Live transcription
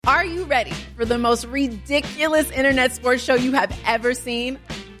Are you ready for the most ridiculous internet sports show you have ever seen?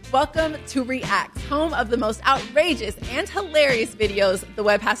 Welcome to React, home of the most outrageous and hilarious videos the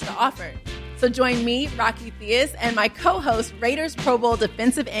web has to offer. So join me, Rocky Theus, and my co-host, Raiders Pro Bowl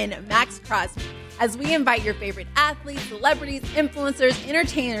defensive end Max Crosby, as we invite your favorite athletes, celebrities, influencers,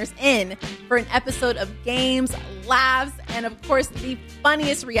 entertainers in for an episode of games, laughs, and of course, the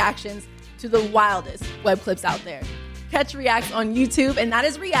funniest reactions to the wildest web clips out there. Catch Reacts on YouTube, and that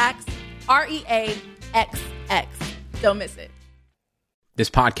is Reacts, REAXX. Don't miss it. This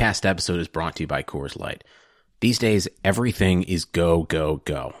podcast episode is brought to you by Coors Light. These days, everything is go, go,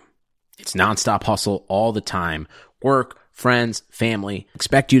 go. It's nonstop hustle all the time. Work, friends, family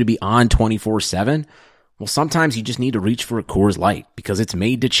expect you to be on 24/7. Well, sometimes you just need to reach for a Coors Light because it's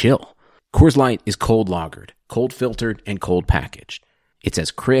made to chill. Coors Light is cold lagered, cold filtered, and cold packaged. It's as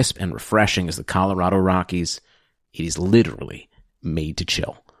crisp and refreshing as the Colorado Rockies. It is literally made to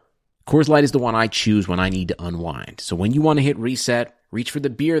chill. Coors Light is the one I choose when I need to unwind. So when you want to hit reset, reach for the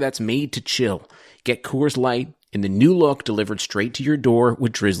beer that's made to chill. Get Coors Light in the new look delivered straight to your door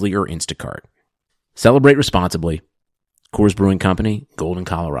with Drizzly or Instacart. Celebrate responsibly. Coors Brewing Company, Golden,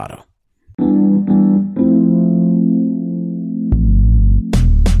 Colorado.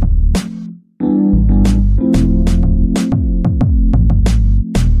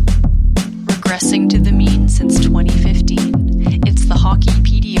 Regressing to the mean since 2015, it's the Hockey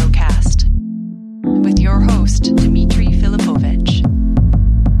PDO-cast with your host, Dmitry Filipovich.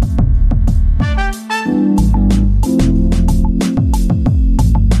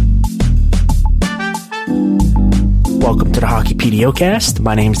 Welcome to the Hockey PDO-cast.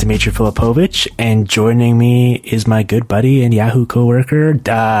 My name is Dmitry Filipovich, and joining me is my good buddy and Yahoo coworker,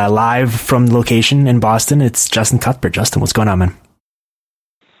 live from the location in Boston. It's Justin Cuthbert. Justin, what's going on, man?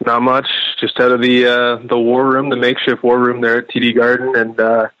 Not much. Just out of the war room, the makeshift war room there at TD Garden, and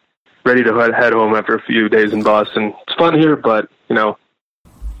ready to head home after a few days in Boston. It's fun here, but, you know,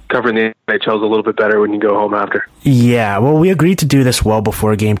 covering the NHL is a little bit better when you go home after. Yeah, well, we agreed to do this well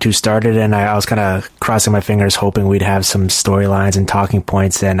before Game 2 started, and I was kind of crossing my fingers hoping we'd have some storylines and talking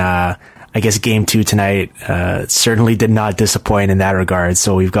points, and I guess Game 2 tonight certainly did not disappoint in that regard,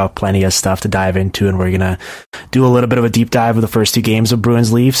 so we've got plenty of stuff to dive into, and we're going to do a little bit of a deep dive of the first two games of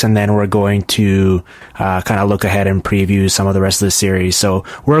Bruins Leafs, and then we're going to kind of look ahead and preview some of the rest of the series. So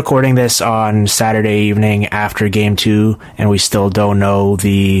we're recording this on Saturday evening after Game 2, and we still don't know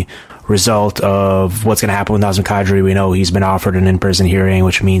the result of what's going to happen with Nazem Kadri. We know he's been offered an in-person hearing,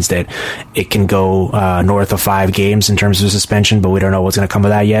 which means that it can go north of 5 games in terms of suspension, but we don't know what's going to come of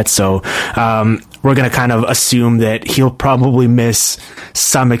that yet. So we're going to kind of assume that he'll probably miss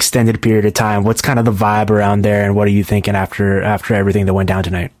some extended period of time. What's kind of the vibe around there, and what are you thinking after everything that went down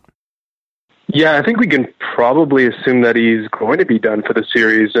tonight? Yeah, I think we can probably assume that he's going to be done for the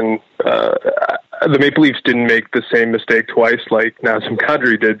series, and the Maple Leafs didn't make the same mistake twice like Nazem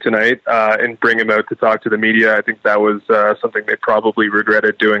Kadri did tonight and bring him out to talk to the media. I think that was something they probably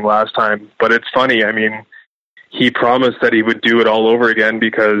regretted doing last time. But it's funny, I mean, he promised that he would do it all over again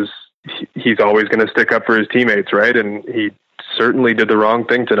because he's always going to stick up for his teammates, right? And he certainly did the wrong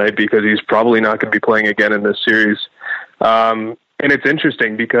thing tonight because he's probably not going to be playing again in this series. And it's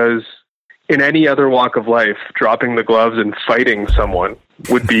interesting because in any other walk of life, dropping the gloves and fighting someone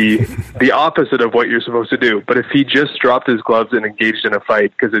would be the opposite of what you're supposed to do. But if he just dropped his gloves and engaged in a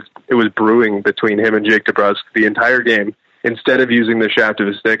fight, because it was brewing between him and Jake DeBrusk the entire game, instead of using the shaft of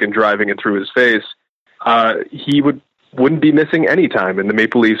his stick and driving it through his face, he wouldn't be missing any time, and the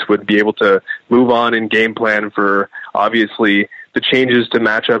Maple Leafs would be able to move on and game plan for, obviously, the changes to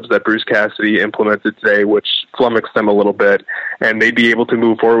matchups that Bruce Cassidy implemented today, which flummoxed them a little bit, and they'd be able to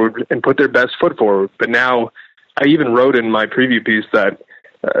move forward and put their best foot forward. But now, I even wrote in my preview piece that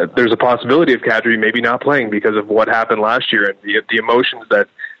there's a possibility of Kadri maybe not playing because of what happened last year and the emotions that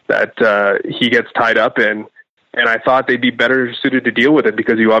he gets tied up in. And I thought they'd be better suited to deal with it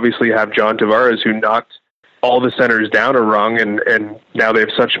because you obviously have John Tavares, who knocked all the centers down a rung, and now they have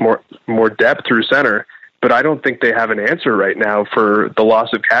such more depth through center. But I don't think they have an answer right now for the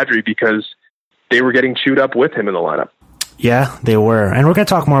loss of Kadri because they were getting chewed up with him in the lineup. Yeah, they were. And we're going to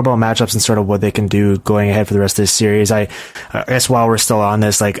talk more about matchups and sort of what they can do going ahead for the rest of this series. I guess while we're still on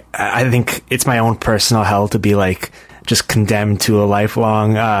this, like, I think it's my own personal hell to be like just condemned to a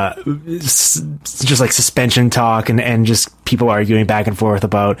lifelong, just like suspension talk and just people arguing back and forth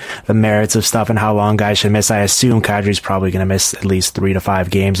about the merits of stuff and how long guys should miss. I assume Kadri's probably going to miss at least 3 to 5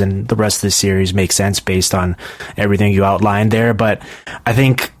 games, and the rest of the series makes sense based on everything you outlined there. But I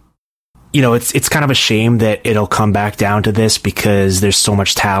think it's kind of a shame that it'll come back down to this because there's so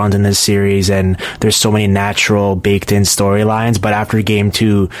much talent in this series and there's so many natural baked in storylines. But after game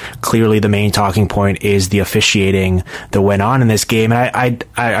 2, clearly the main talking point is the officiating that went on in this game. And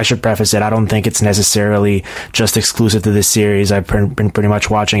I should preface it. I don't think it's necessarily just exclusive to this series. I've been pretty much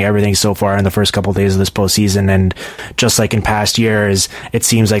watching everything so far in the first couple of days of this postseason. And just like in past years, it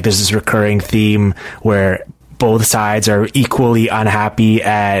seems like there's this recurring theme where both sides are equally unhappy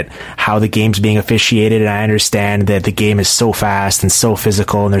at how the game's being officiated. And I understand that the game is so fast and so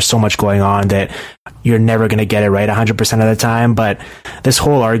physical and there's so much going on that you're never going to get it right 100% of the time. But this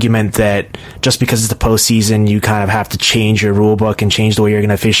whole argument that just because it's the postseason, you kind of have to change your rule book and change the way you're going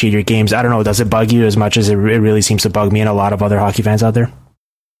to officiate your games. I don't know. Does it bug you as much as it really seems to bug me and a lot of other hockey fans out there?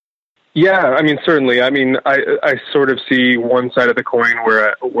 Yeah, I mean, certainly. I mean, I sort of see one side of the coin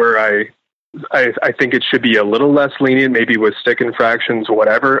where I think it should be a little less lenient, maybe with stick infractions,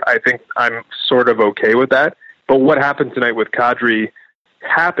 whatever. I think I'm sort of okay with that. But what happened tonight with Kadri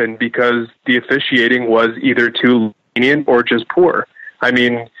happened because the officiating was either too lenient or just poor. I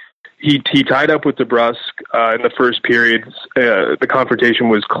mean, he tied up with DeBrusk in the first period. The confrontation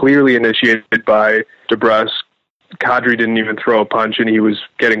was clearly initiated by DeBrusk. Kadri didn't even throw a punch, and he was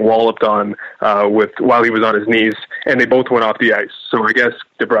getting walloped on while he was on his knees, and they both went off the ice. So I guess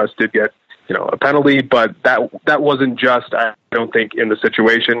DeBrusk did get a penalty, but that wasn't just, I don't think, in the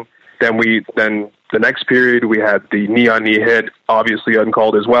situation. Then the next period we had the knee-on-knee hit, obviously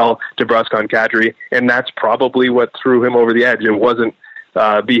uncalled as well, DeBrusk on Kadri, and that's probably what threw him over the edge. It wasn't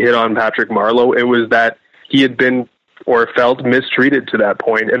the hit on Patrick Marleau. It was that he had been or felt mistreated to that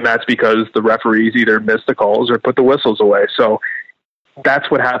point, and that's because the referees either missed the calls or put the whistles away. So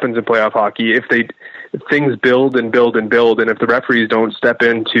that's what happens in playoff hockey. If things build and build and build, and if the referees don't step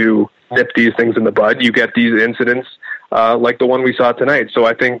in to nip these things in the bud, you get these incidents like the one we saw tonight. So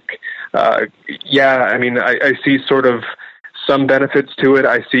I think, I see sort of some benefits to it.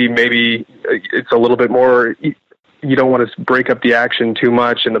 I see maybe it's a little bit more, you don't want to break up the action too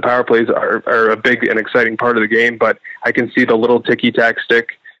much, and the power plays are a big and exciting part of the game, but I can see the little ticky-tack stick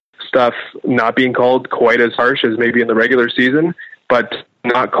stuff not being called quite as harsh as maybe in the regular season, but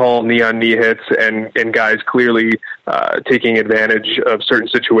not call knee-on-knee hits and guys clearly taking advantage of certain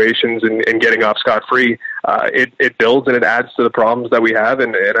situations and getting off scot-free. It builds and it adds to the problems that we have,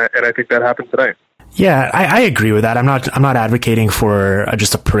 and I think that happened tonight. Yeah, I agree with that. I'm not advocating for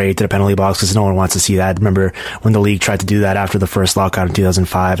just a parade to the penalty box because no one wants to see that. Remember when the league tried to do that after the first lockout in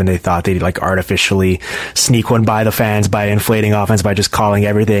 2005 and they thought they'd artificially sneak one by the fans by inflating offense by just calling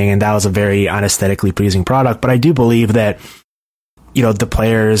everything, and that was a very unaesthetically pleasing product. But I do believe that the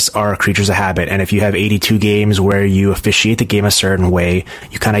players are creatures of habit. And if you have 82 games where you officiate the game a certain way,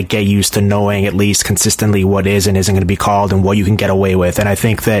 you kind of get used to knowing at least consistently what is and isn't going to be called and what you can get away with. And I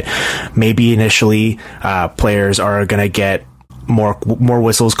think that maybe initially, players are going to get more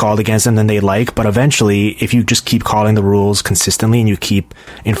whistles called against them than they like, but eventually if you just keep calling the rules consistently and you keep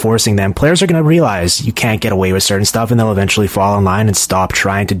enforcing them, players are going to realize you can't get away with certain stuff and they'll eventually fall in line and stop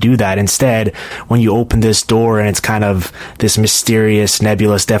trying to do that. Instead, when you open this door and it's kind of this mysterious,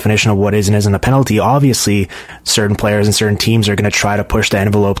 nebulous definition of what is and isn't a penalty, obviously certain players and certain teams are going to try to push the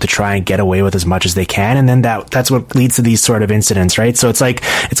envelope to try and get away with as much as they can, and then that's what leads to these sort of incidents, right? So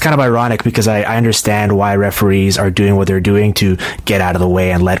it's kind of ironic because I understand why referees are doing what they're doing to get out of the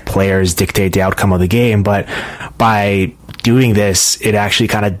way and let players dictate the outcome of the game, but by doing this, it actually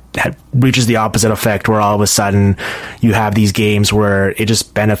kind of reaches the opposite effect where all of a sudden you have these games where it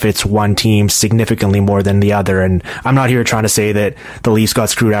just benefits one team significantly more than the other. And I'm not here trying to say that the Leafs got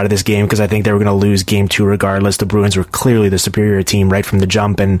screwed out of this game because I think they were going to lose game 2 regardless. The Bruins were clearly the superior team right from the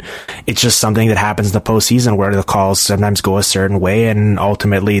jump, and it's just something that happens in the postseason where the calls sometimes go a certain way, and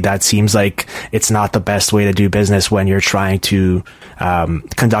ultimately that seems like it's not the best way to do business when you're trying to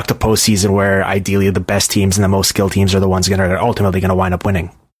conduct a postseason where ideally the best teams and the most skilled teams are the ones that are ultimately going to wind up winning.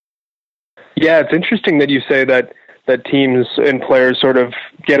 Yeah, it's interesting that you say that teams and players sort of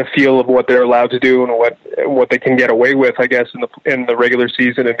get a feel of what they're allowed to do and what they can get away with, I guess, in the regular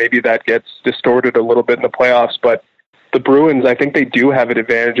season, and maybe that gets distorted a little bit in the playoffs. But the Bruins, I think they do have an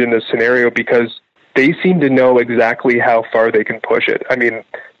advantage in this scenario because they seem to know exactly how far they can push it. I mean,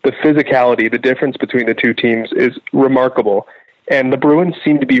 the physicality, the difference between the two teams is remarkable. And the Bruins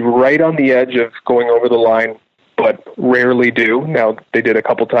seem to be right on the edge of going over the line, but rarely do. Now, they did a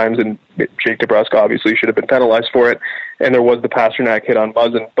couple times, and Jake DeBrusk obviously should have been penalized for it, and there was the Pasternak hit on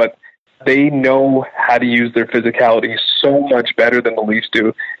Muzzin, but they know how to use their physicality so much better than the Leafs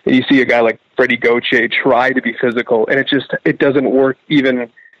do. And you see a guy like Freddie Gauthier try to be physical, and it doesn't work even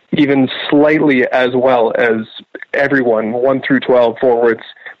slightly as well as everyone, 1 through 12 forwards,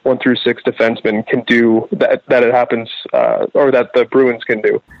 1 through 6 defensemen can do that it happens, or that the Bruins can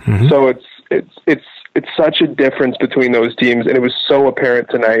do. Mm-hmm. So it's such a difference between those teams, and it was so apparent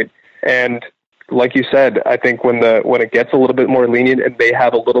tonight. And like you said, I think when it gets a little bit more lenient and they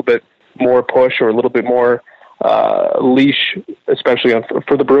have a little bit more push or a little bit more leash, especially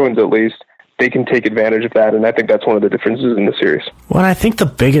for the Bruins at least, they can take advantage of that, and I think that's one of the differences in the series. Well, I think the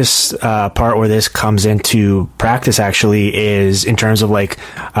biggest part where this comes into practice actually is in terms of like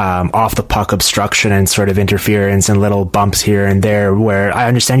off the puck obstruction and sort of interference and little bumps here and there, where I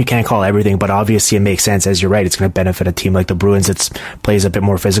understand you can't call everything, but obviously it makes sense, as you're right, it's going to benefit a team like the Bruins that plays a bit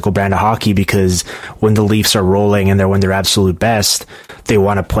more physical brand of hockey, because when the Leafs are rolling and they're when their absolute best, they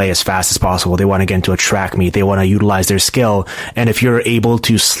want to play as fast as possible. They want to get into a track meet. They want to utilize their skill. And if you're able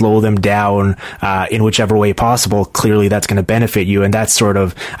to slow them down in whichever way possible, clearly that's going to benefit you. And that's sort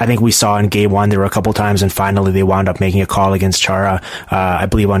of, I think we saw in game 1, there were a couple times, and finally they wound up making a call against Chara, I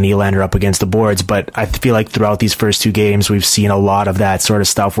believe on Nylander up against the boards. But I feel like throughout these first 2 games, we've seen a lot of that sort of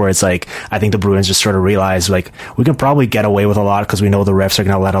stuff where it's like, I think the Bruins just sort of realized, like, we can probably get away with a lot because we know the refs are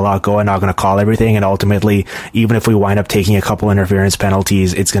going to let a lot go and not going to call everything. And ultimately, even if we wind up taking a couple interference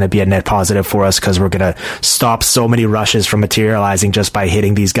penalties, it's going to be a net positive for us because we're going to stop so many rushes from materializing just by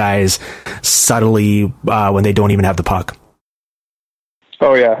hitting these guys subtly when they don't even have the puck.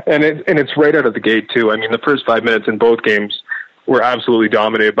 Oh yeah, and it's right out of the gate too. I mean, the first 5 minutes in both games were absolutely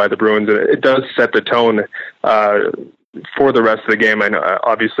dominated by the Bruins, and it does set the tone for the rest of the game. I know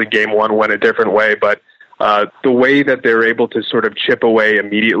obviously game 1 went a different way, but the way that they're able to sort of chip away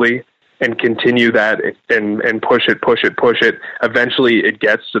immediately and continue that and push it. Eventually it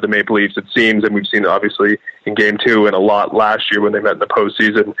gets to the Maple Leafs, it seems, and we've seen obviously in game 2 and a lot last year when they met in the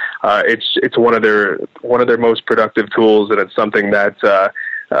postseason. It's one of their most productive tools, and it's something that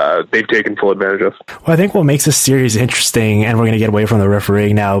they've taken full advantage of. Well, I think what makes this series interesting, and we're going to get away from the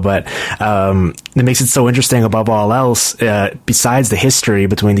refereeing now, but it makes it so interesting above all else, besides the history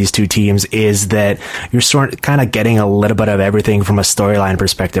between these two teams, is that you're sort of kind of getting a little bit of everything from a storyline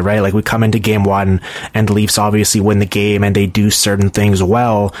perspective, right? Like we come into game 1 and the Leafs obviously win the game and they do certain things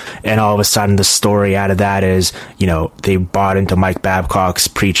well, and all of a sudden the story out of that is, you know, they bought into Mike Babcock's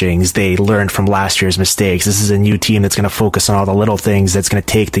preachings, they learned from last year's mistakes, this is a new team that's going to focus on all the little things that's going to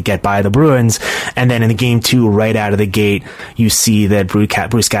take to get by the Bruins. And then in the game 2, right out of the gate, you see that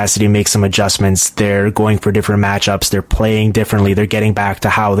Bruce Cassidy makes some adjustments. They're going for different matchups. They're playing differently. They're getting back to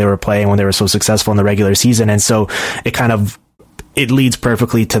how they were playing when they were so successful in the regular season. And so it leads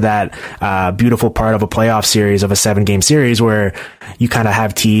perfectly to that beautiful part of a playoff series, of a 7-game series, where you kind of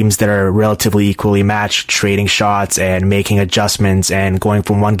have teams that are relatively equally matched, trading shots and making adjustments and going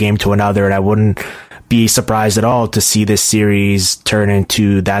from one game to another. And I wouldn't be surprised at all to see this series turn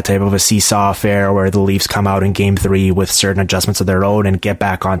into that type of a seesaw affair where the Leafs come out in game 3 with certain adjustments of their own and get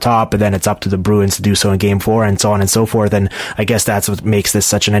back on top, and then it's up to the Bruins to do so in game 4, and so on and so forth. And I guess that's what makes this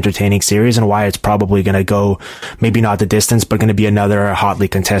such an entertaining series, and why it's probably going to go, maybe not the distance, but going to be another hotly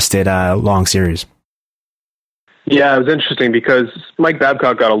contested long series. Yeah, it was interesting because Mike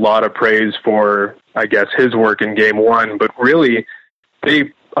Babcock got a lot of praise for, I guess, his work in game 1, but really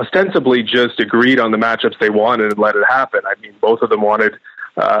they ostensibly just agreed on the matchups they wanted and let it happen. I mean, both of them wanted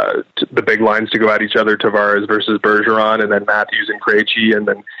the big lines to go at each other, Tavares versus Bergeron, and then Matthews and Krejci,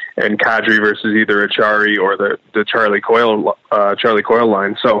 and Kadri versus either Achari or the Charlie Coyle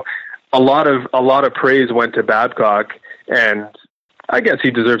line. So a lot of praise went to Babcock, and I guess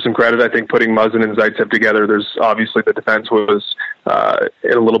he deserves some credit. I think putting Muzzin and Zaitsev together, there's obviously the defense was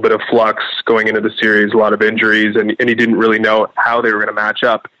in a little bit of flux going into the series, a lot of injuries, and he didn't really know how they were going to match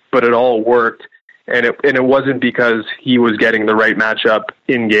up, but it all worked. And it wasn't because he was getting the right matchup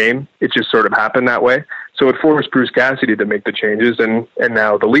in game. It just sort of happened that way. So it forced Bruce Cassidy to make the changes, and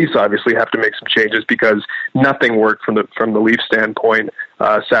now the Leafs obviously have to make some changes because nothing worked from the Leafs standpoint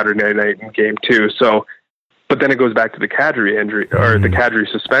Saturday night in game 2. So, but then it goes back to the Kadri injury or the Kadri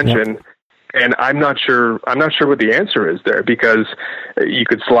suspension. Yep. And I'm not sure what the answer is there, because you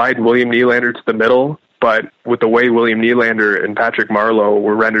could slide William Nylander to the middle, but with the way William Nylander and Patrick Marleau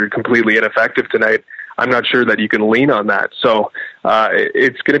were rendered completely ineffective tonight, I'm not sure that you can lean on that. So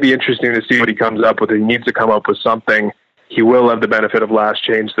it's going to be interesting to see what he comes up with. He needs to come up with something. He will have the benefit of last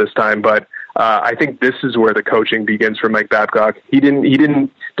change this time, but I think this is where the coaching begins for Mike Babcock. He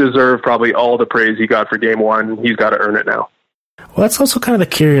didn't deserve probably all the praise he got for game 1. He's got to earn it now. Well, that's also kind of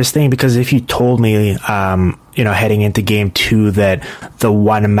the curious thing, because if you told me heading into game 2 that the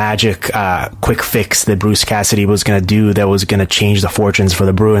one magic quick fix that Bruce Cassidy was going to do that was going to change the fortunes for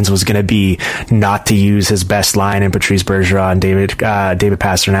the Bruins was going to be not to use his best line in Patrice Bergeron, David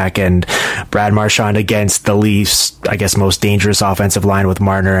Pastrnak, and Brad Marchand against the Leafs, I guess, most dangerous offensive line with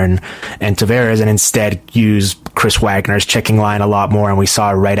Marner and Tavares, and instead use Chris Wagner's checking line a lot more. And we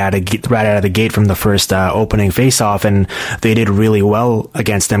saw it right out of the gate from the first opening faceoff, and they did really well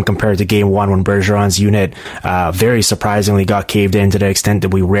against them compared to game 1 when Bergeron's unit very surprisingly got caved in to the extent that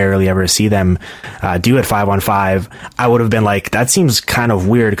we rarely ever see them do at 5-on-5. I would have been like, that seems kind of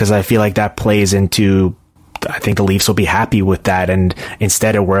weird, because I feel like that plays into, I think the Leafs will be happy with that, and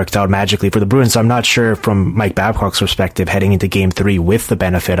instead it worked out magically for the Bruins. So I'm not sure from Mike Babcock's perspective heading into game 3 with the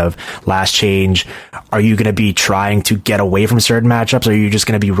benefit of last change, are you going to be trying to get away from certain matchups, or are you just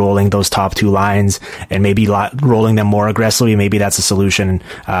going to be rolling those top 2 lines and maybe rolling them more aggressively? Maybe that's a solution.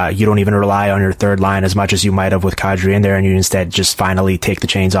 You don't even rely on your third line as much as you might have with Kadri in there, and you instead just finally take the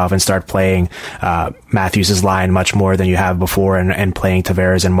chains off and start playing Matthews' line much more than you have before, and playing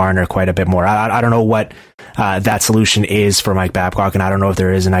Tavares and Marner quite a bit more. I don't know what that solution is for Mike Babcock, and I don't know if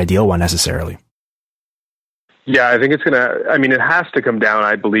there is an ideal one necessarily. Yeah, I think it has to come down,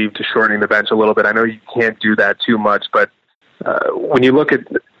 I believe, to shortening the bench a little bit. I know you can't do that too much, but when you look at,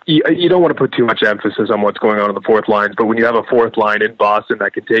 you don't want to put too much emphasis on what's going on in the fourth lines, but when you have a fourth line in Boston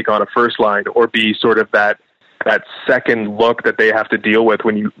that can take on a first line or be sort of that second look that they have to deal with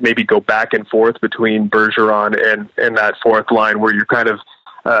when you maybe go back and forth between Bergeron and that fourth line, where you're kind of,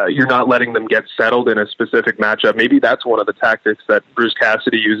 you're not letting them get settled in a specific matchup. Maybe that's one of the tactics that Bruce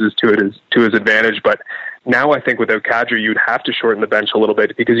Cassidy uses to his advantage. But now I think without Kadri, you'd have to shorten the bench a little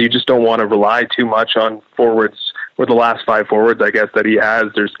bit, because you just don't want to rely too much on forwards, or the last 5 forwards, I guess, that he has.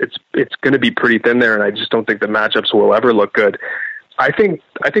 It's going to be pretty thin there, and I just don't think the matchups will ever look good. I think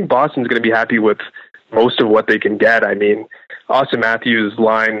Boston's going to be happy with most of what they can get. I mean, Austin Matthews'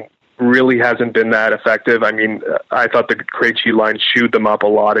 line really hasn't been that effective. I mean, I thought the Krejci line chewed them up a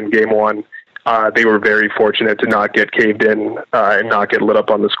lot in game 1. They were very fortunate to not get caved in and not get lit up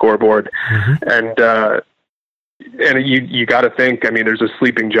on the scoreboard. Mm-hmm. And you got to think, I mean, there's a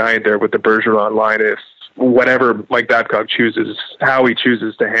sleeping giant there with the Bergeron line. If whatever Mike Babcock chooses, how he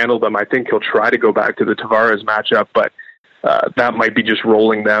chooses to handle them, I think he'll try to go back to the Tavares matchup, but that might be just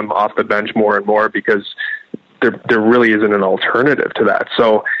rolling them off the bench more and more, because there really isn't an alternative to that.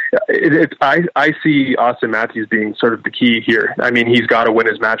 So I see Austin Matthews being sort of the key here. I mean, he's got to win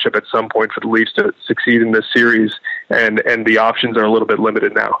his matchup at some point for the Leafs to succeed in this series, and the options are a little bit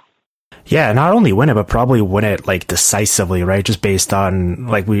limited now. Yeah, not only win it, but probably win it like decisively, right? Just based on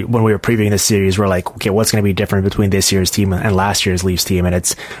like when we were previewing this series, we're like, okay, what's going to be different between this year's team and last year's Leafs team? And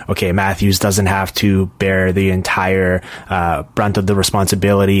it's okay, Matthews doesn't have to bear the entire brunt of the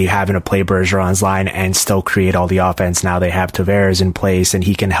responsibility having to play Bergeron's line and still create all the offense. Now they have Tavares in place, and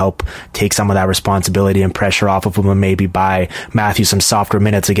he can help take some of that responsibility and pressure off of him, and maybe buy Matthews some softer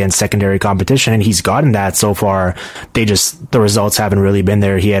minutes against secondary competition. And he's gotten that so far. The results haven't really been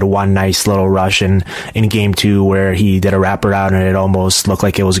there. He had one nice little rush in game 2 where he did a wraparound and it almost looked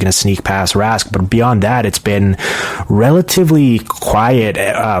like it was going to sneak past Rask. But beyond that, it's been relatively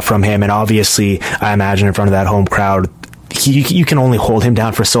quiet from him. And obviously, I imagine in front of that home crowd, you can only hold him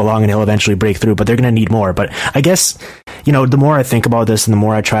down for so long and he'll eventually break through, but they're going to need more. But I guess, the more I think about this and the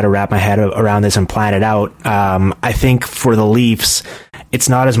more I try to wrap my head around this and plan it out, I think for the Leafs, it's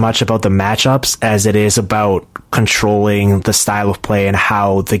not as much about the matchups as it is about controlling the style of play and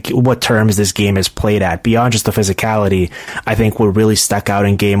what terms this game is played at. Beyond just the physicality, I think what really stuck out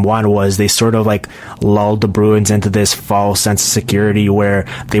in game 1 was they sort of like lulled the Bruins into this false sense of security where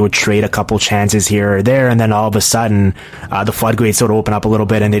they would trade a couple chances here or there, and then all of a sudden the floodgates would open up a little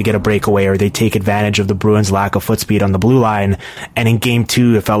bit and they'd get a breakaway, or they'd take advantage of the Bruins' lack of foot speed on the blue line. And in game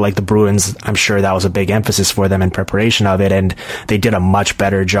 2, it felt like the Bruins, I'm sure that was a big emphasis for them in preparation of it, and they did a much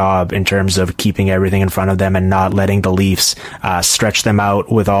better job in terms of keeping everything in front of them and not letting the Leafs stretch them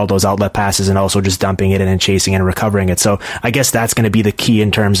out with all those outlet passes and also just dumping it in and chasing and recovering it. So I guess that's going to be the key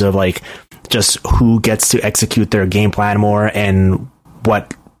in terms of like just who gets to execute their game plan more and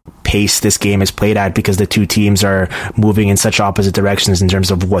what pace this game is played at, because the two teams are moving in such opposite directions in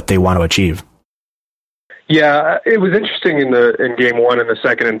terms of what they want to achieve. Yeah, it was interesting in game 1 in the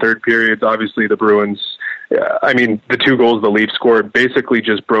second and third periods. Obviously, the Bruins, the 2 goals the Leafs scored basically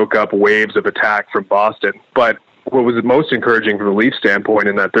just broke up waves of attack from Boston. But what was most encouraging from the Leafs standpoint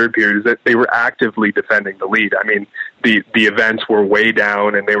in that third period is that they were actively defending the lead. I mean, the events were way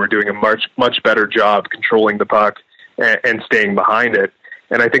down, and they were doing a much better job controlling the puck and staying behind it.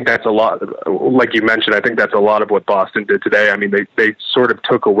 And I think that's a lot, like you mentioned, I think that's a lot of what Boston did today. I mean, they sort of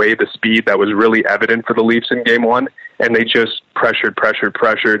took away the speed that was really evident for the Leafs in game one, and they just pressured,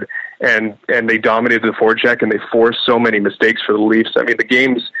 and they dominated the forecheck, and they forced so many mistakes for the Leafs. I mean, the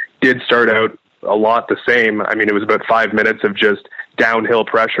games did start out a lot the same. I mean, it was about 5 minutes of just downhill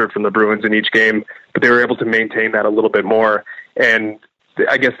pressure from the Bruins in each game, but they were able to maintain that a little bit more. And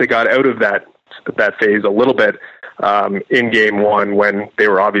I guess they got out of that phase a little bit in game one when they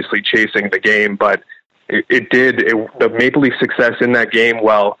were obviously chasing the game. But the Maple Leaf success in that game,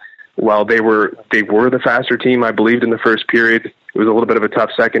 while they were the faster team, I believed, in the first period. It was a little bit of a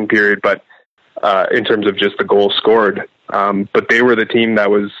tough second period, but in terms of just the goals scored. But they were the team that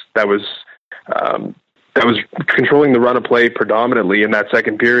was controlling the run of play predominantly in that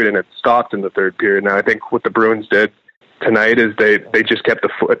second period, and it stopped in the third period. Now, I think what the Bruins did tonight is they just kept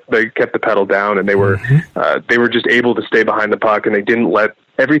the pedal down, and they were just able to stay behind the puck, and they didn't let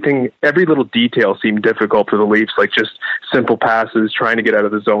every little detail seem difficult for the Leafs, like just simple passes, trying to get out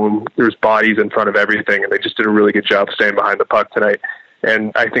of the zone. There's bodies in front of everything, and they just did a really good job staying behind the puck tonight.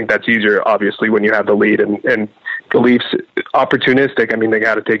 And I think that's easier, obviously, when you have the lead. And the Leafs, opportunistic, I mean, they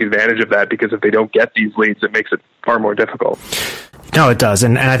got to take advantage of that, because if they don't get these leads, it makes it far more difficult. No, it does.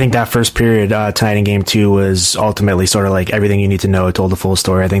 And I think that first period tonight in game two was ultimately sort of like everything you need to know. It told the full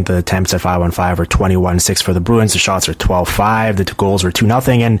story. I think the attempts at 5-on-5 were 21-6 for the Bruins. The shots were 12-5. The two goals were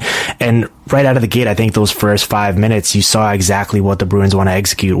 2-0. And right out of the gate, I think those first 5 minutes, you saw exactly what the Bruins want to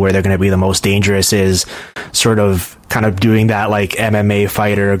execute, where they're going to be the most dangerous is sort of kind of doing that like MMA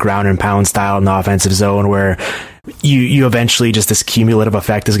fighter, ground and pound style in the offensive zone, where you eventually, just this cumulative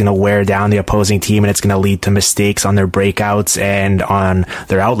effect is going to wear down the opposing team, and it's going to lead to mistakes on their breakouts and on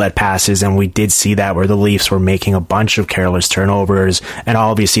their outlet passes. And we did see that, where the Leafs were making a bunch of careless turnovers, and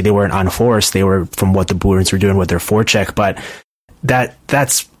obviously they weren't unforced. They were from what the Bruins were doing with their forecheck, but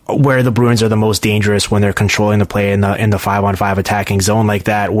that's where the Bruins are the most dangerous, when they're controlling the play in the 5-on-5 attacking zone like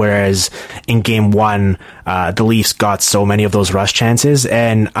that. Whereas in game one, the Leafs got so many of those rush chances,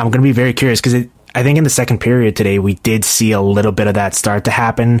 and I'm going to be very curious, because I think in the second period today, we did see a little bit of that start to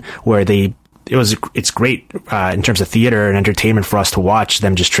happen, where it's great in terms of theater and entertainment for us to watch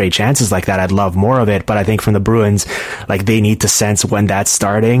them just trade chances like that. I'd love more of it, but I think from the Bruins, like, they need to sense when that's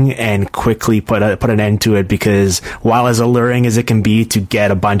starting and quickly put an end to it, because while as alluring as it can be to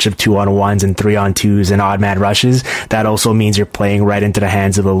get a bunch of 2-on-1s and 3-on-2s and odd man rushes, that also means you're playing right into the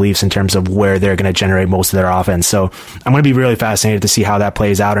hands of the Leafs in terms of where they're going to generate most of their offense. So I'm going to be really fascinated to see how that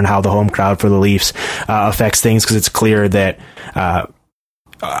plays out and how the home crowd for the Leafs affects things, because it's clear that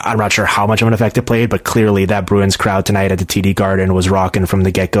I'm not sure how much of an effect it played, but clearly that Bruins crowd tonight at the TD Garden was rocking from the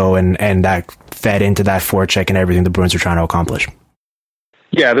get-go, and that fed into that forecheck and everything the Bruins are trying to accomplish.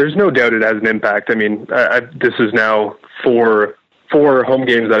 Yeah, there's no doubt it has an impact. I mean, this is now four home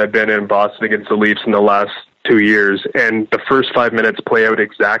games that I've been in Boston against the Leafs in the last 2 years, and the first 5 minutes play out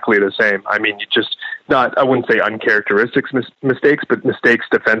exactly the same. I mean, I wouldn't say uncharacteristic mistakes, but mistakes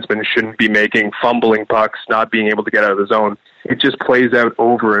defensemen shouldn't be making, fumbling pucks, not being able to get out of the zone. It just plays out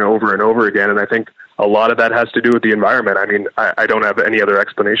over and over and over again, and I think a lot of that has to do with the environment. I mean, I don't have any other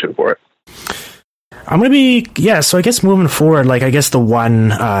explanation for it. So I guess moving forward, like, I guess the one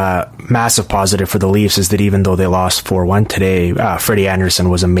massive positive for the Leafs is that even though they lost 4-1 today, Freddie Anderson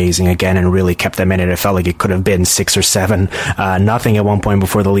was amazing again and really kept them in it. It felt like it could have been 6 or 7 nothing at one point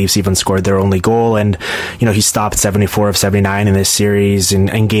before the Leafs even scored their only goal. And, you know, he stopped 74 of 79 in this series.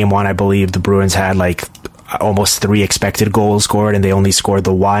 In game one, I believe the Bruins had like almost 3 expected goals scored, and they only scored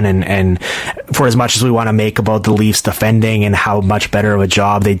the 1. And for as much as we want to make about the Leafs defending and how much better of a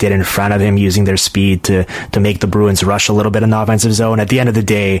job they did in front of him, using their speed to make the Bruins rush a little bit in the offensive zone, at the end of the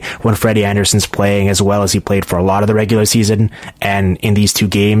day, when Freddie Anderson's playing as well as he played for a lot of the regular season, and in these 2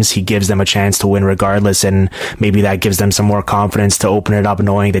 games, he gives them a chance to win regardless, and maybe that gives them some more confidence to open it up,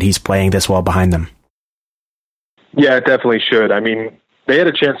 knowing that he's playing this well behind them. Yeah, it definitely should. I mean, they had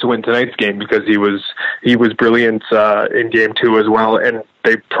a chance to win tonight's game because he was brilliant in game 2 as well, and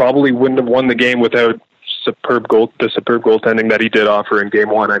they probably wouldn't have won the game without the superb goaltending that he did offer in game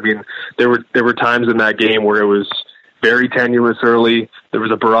 1. I mean, there were times in that game where it was very tenuous early. There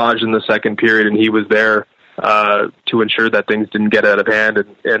was a barrage in the second period, and he was there to ensure that things didn't get out of hand,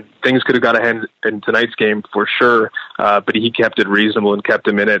 and things could have got ahead in tonight's game for sure, but he kept it reasonable and kept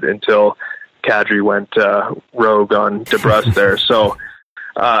him in it until Kadri went rogue on DeBrus there. So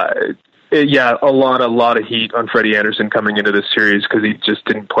a lot of heat on Freddie Anderson coming into this series, because he just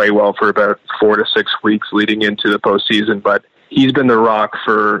didn't play well for about 4 to 6 weeks leading into the postseason. But he's been the rock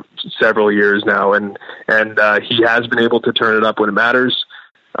for several years now, and he has been able to turn it up when it matters.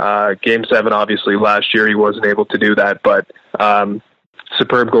 Game 7, obviously, last year he wasn't able to do that, but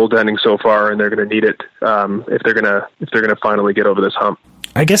superb goaltending so far, and they're going to need it if they're going to finally get over this hump.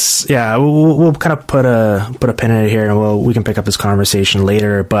 I guess, yeah, we'll kind of put a pin in it here, and we can pick up this conversation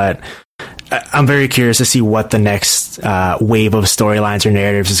later. But I'm very curious to see what the next wave of storylines or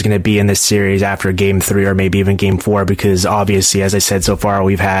narratives is going to be in this series after Game 3 or maybe even Game 4, because obviously, as I said, so far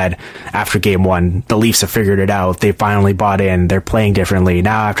we've had, after Game 1, the Leafs have figured it out. They finally bought in. They're playing differently.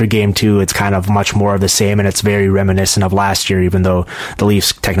 Now after Game 2, it's kind of much more of the same, and it's very reminiscent of last year, even though the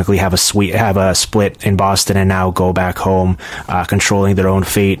Leafs technically have a split in Boston and now go back home, controlling their own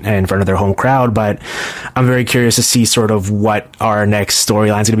fate in front of their home crowd. But I'm very curious to see sort of what our next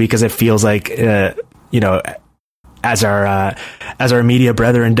storyline is going to be, because it feels like, as our media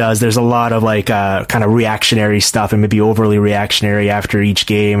brethren does, there's a lot of kind of reactionary stuff and maybe overly reactionary after each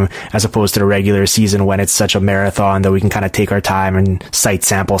game, as opposed to the regular season when it's such a marathon that we can kind of take our time and cite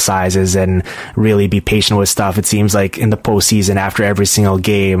sample sizes and really be patient with stuff. It seems like in the postseason, after every single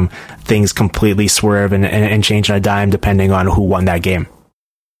game, things completely swerve and change on a dime depending on who won that game.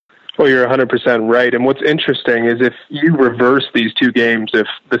 Well, you're 100% right. And what's interesting is if you reverse these two games, if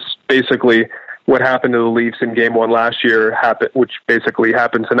this basically what happened to the Leafs in Game 1 last year which basically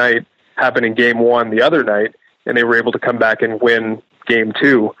happened tonight, happened in Game 1 the other night, and they were able to come back and win Game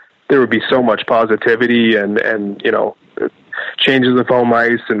 2, there would be so much positivity and changes of home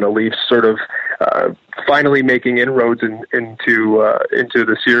ice, and the Leafs sort of finally making inroads into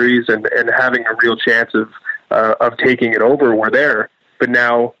the series and having a real chance of taking it over were there. But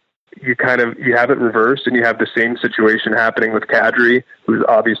now you have it reversed, and you have the same situation happening with Kadri, who's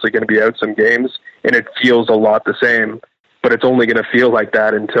obviously going to be out some games, and it feels a lot the same. But it's only going to feel like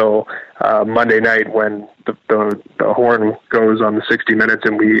that until Monday night, when the horn goes on the 60 minutes,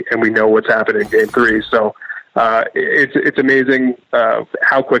 and we know what's happening in Game 3. So it's amazing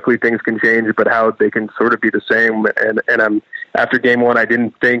how quickly things can change, but how they can sort of be the same. And after Game 1, I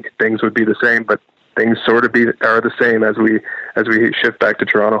didn't think things would be the same, but things sort of are the same as we shift back to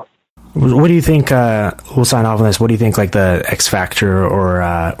Toronto. What do you think, we'll sign off on this, what do you think like the X factor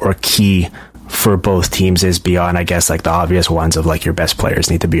or key for both teams is, beyond, I guess, like the obvious ones of like your best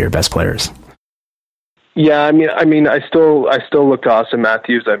players need to be your best players? Yeah, I mean, I still look to Austin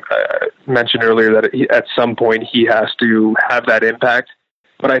Matthews. I mentioned earlier that at some point he has to have that impact,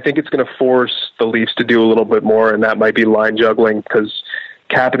 but I think it's going to force the Leafs to do a little bit more, and that might be line juggling, because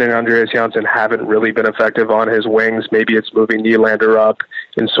Kapanen and Andreas Janssen haven't really been effective on his wings. Maybe it's moving Nylander up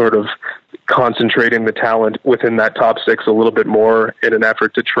and sort of concentrating the talent within that top six a little bit more in an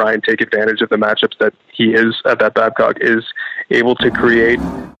effort to try and take advantage of the matchups that that Babcock is able to create.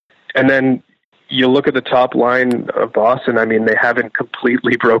 And then you look at the top line of Boston. I mean, they haven't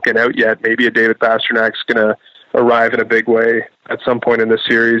completely broken out yet. Maybe a David Pasternak's going to arrive in a big way at some point in the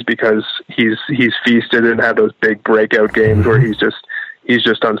series, because he's feasted and had those big breakout games where he's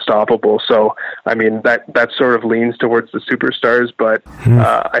just unstoppable. So, I mean, that sort of leans towards the superstars, but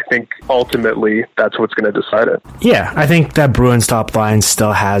I think ultimately that's what's going to decide it. Yeah, I think that Bruins top line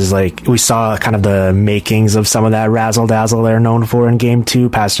still has, like, we saw kind of the makings of some of that razzle-dazzle they're known for in Game 2.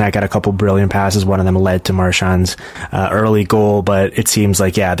 Pasternak had a couple brilliant passes. One of them led to Marchand's early goal, but it seems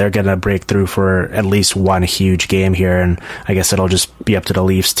like, yeah, they're going to break through for at least one huge game here, and I guess it'll just be up to the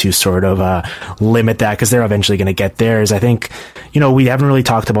Leafs to sort of limit that, because they're eventually going to get theirs. I think, we haven't really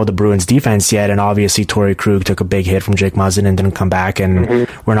talked about the Bruins defense yet, and obviously Torrey Krug took a big hit from Jake Muzzin and didn't come back, and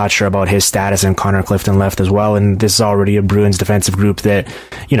we're not sure about his status, and Connor Clifton left as well, and this is already a Bruins defensive group that,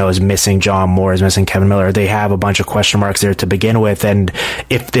 is missing John Moore, is missing Kevin Miller. They have a bunch of question marks there to begin with, and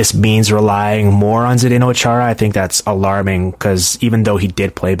if this means relying more on Zdeno Chara, I think that's alarming, because even though he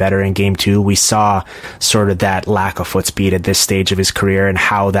did play better in Game 2, we saw sort of that lack of foot speed at this stage of his career, and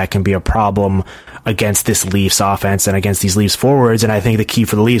how that can be a problem against this Leafs offense and against these Leafs forwards. And I think the key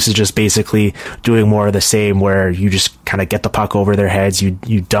for the Leafs is just basically doing more of the same, where you just kind of get the puck over their heads,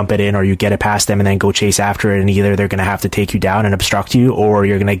 you dump it in, or you get it past them and then go chase after it, and either they're going to have to take you down and obstruct you, or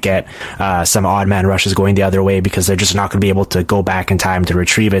you're going to get some odd man rushes going the other way, because they're just not going to be able to go back in time to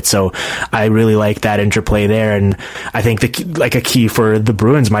retrieve it. So I really like that interplay there, and I think a key for the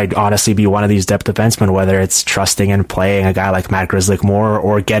Bruins might honestly be one of these depth defensemen, whether it's trusting and playing a guy like Matt Grzelcyk more,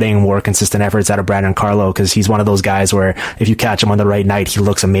 or getting more consistent efforts out of Brandon Carlo, because he's one of those guys where if you catch him on the right night, he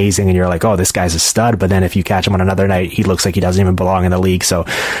looks amazing and you're like, oh, this guy's a stud, but then if you catch him on another night, he looks like he doesn't even belong in the league. So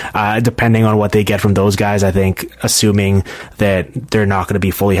depending on what they get from those guys, I think, assuming that they're not going to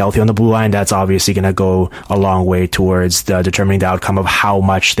be fully healthy on the blue line, that's obviously going to go a long way towards determining the outcome of how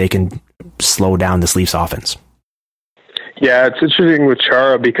much they can slow down this Leafs offense. Yeah, it's interesting with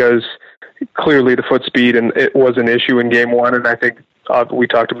Chara, because clearly the foot speed, and it was an issue in Game 1, and I think we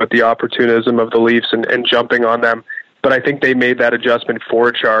talked about the opportunism of the Leafs and jumping on them. but I think they made that adjustment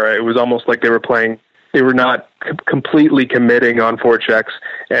for Chara. It was almost like they were not completely committing on forechecks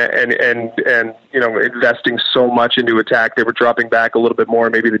and investing so much into attack. They were dropping back a little bit more.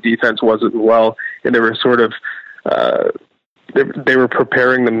 Maybe the defense wasn't well, and they were sort of they were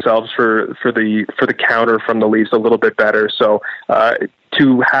preparing themselves for the counter from the Leafs a little bit better. So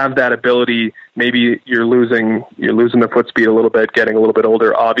to have that ability, maybe you're losing the foot speed a little bit, getting a little bit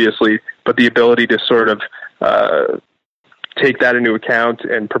older, obviously, but the ability to sort of take that into account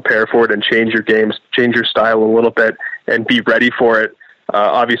and prepare for it and change your games, change your style a little bit and be ready for it.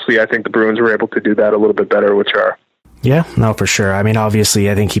 Obviously, I think the Bruins were able to do that a little bit better with Chara. Yeah, no, for sure. I mean, obviously,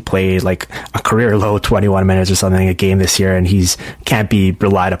 I think he played like a career low 21 minutes or something a game this year, and can't be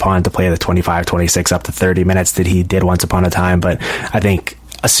relied upon to play the 25, 26 up to 30 minutes that he did once upon a time. But I think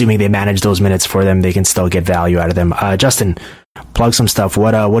assuming they manage those minutes for them, they can still get value out of them. Justin, plug some stuff.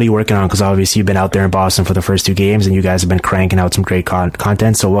 What are you working on? Because obviously you've been out there in Boston for the first 2 games, and you guys have been cranking out some great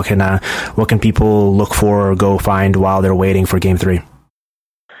content. So what can people look for or go find while they're waiting for Game 3?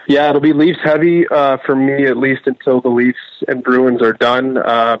 Yeah, it'll be Leafs heavy for me, at least until the Leafs and Bruins are done,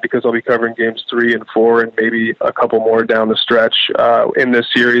 because I'll be covering Games 3 and 4 and maybe a couple more down the stretch in this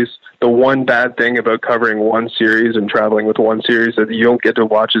series. The one bad thing about covering one series and traveling with one series is that you don't get to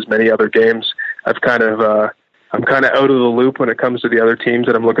watch as many other games. I'm kind of out of the loop when it comes to the other teams,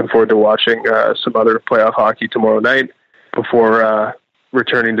 and I'm looking forward to watching some other playoff hockey tomorrow night before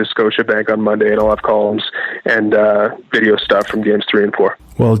returning to Scotiabank on Monday, and I'll have columns and video stuff from Games 3 and 4.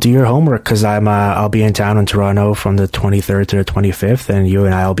 Well, do your homework, because I'll be in town in Toronto from the 23rd to the 25th, and you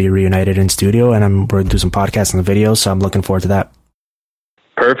and I will be reunited in studio, and we're going to do some podcasts and videos, so I'm looking forward to that.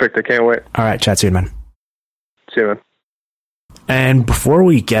 Perfect. I can't wait. All right. Chat soon, man. See you, man. And before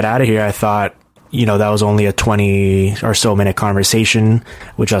we get out of here, I thought, that was only a 20 or so minute conversation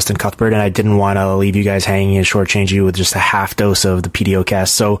with Justin Cuthbert, and I didn't want to leave you guys hanging and shortchange you with just a half dose of the PDO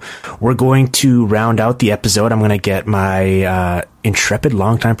cast. So we're going to round out the episode. I'm going to get my intrepid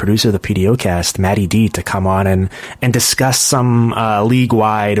longtime producer of the PDO cast, Matty D, to come on and discuss some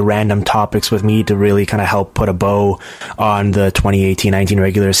league-wide random topics with me to really kind of help put a bow on the 2018-19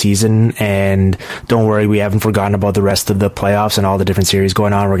 regular season. And don't worry, we haven't forgotten about the rest of the playoffs and all the different series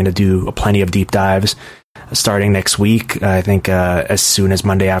going on. We're going to do plenty of deep dives starting next week. I think as soon as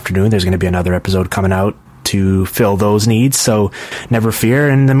Monday afternoon, there's going to be another episode coming out to fill those needs. So never fear.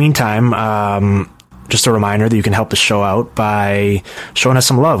 In the meantime, just a reminder that you can help the show out by showing us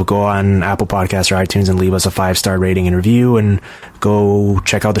some love. Go on Apple Podcasts or iTunes and leave us a 5-star rating and review, and go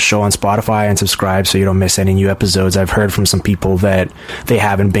check out the show on Spotify and subscribe so you don't miss any new episodes. I've heard from some people that they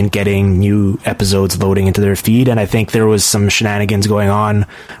haven't been getting new episodes loading into their feed, and I think there was some shenanigans going on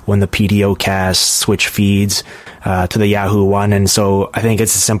when the PDO cast switched feeds to the Yahoo one, and so I think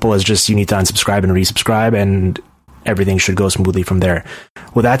it's as simple as just you need to unsubscribe and resubscribe, and everything should go smoothly from there.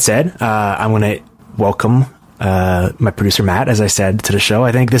 With that said, I'm going to welcome my producer Matt, as I said, to the show.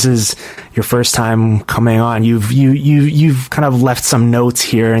 I think this is your first time coming on. You've kind of left some notes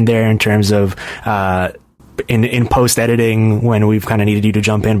here and there in terms of in post editing when we've kind of needed you to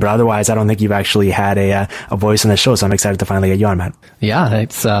jump in, but otherwise I don't think you've actually had a voice on the show, so I'm excited to finally get you on, Matt. Yeah,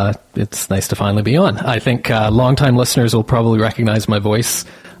 it's nice to finally be on. I think longtime listeners will probably recognize my voice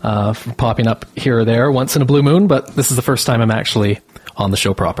from popping up here or there once in a blue moon, but this is the first time I'm actually on the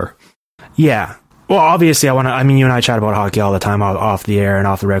show proper. Yeah. Well, obviously, you and I chat about hockey all the time off the air and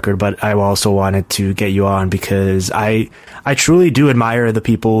off the record, but I also wanted to get you on because I truly do admire the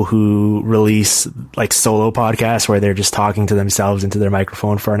people who release like solo podcasts where they're just talking to themselves into their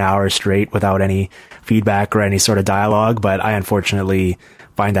microphone for an hour straight without any feedback or any sort of dialogue. But I unfortunately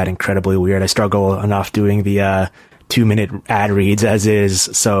find that incredibly weird. I struggle enough doing the 2-minute ad reads as is,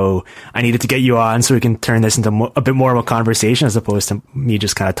 so I needed to get you on so we can turn this into a bit more of a conversation as opposed to me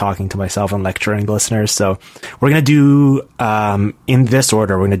just kind of talking to myself and lecturing the listeners. So we're going to do in this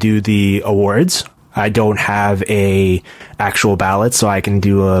order. We're going to do the awards. I don't have a actual ballot, so I can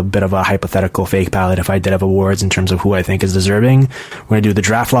do a bit of a hypothetical fake ballot if I did have awards in terms of who I think is deserving. We're going to do the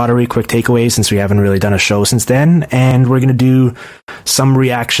draft lottery, quick takeaways, since we haven't really done a show since then. And we're going to do some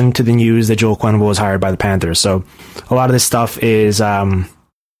reaction to the news that Joel Quenneville was hired by the Panthers. So a lot of this stuff is, I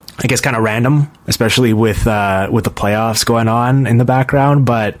guess, kind of random, especially with the playoffs going on in the background.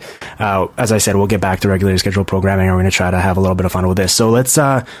 But as I said, we'll get back to regularly scheduled programming, and we're going to try to have a little bit of fun with this. So let's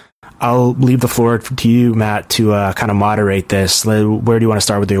I'll leave the floor to you, Matt, to kind of moderate this. Where do you want to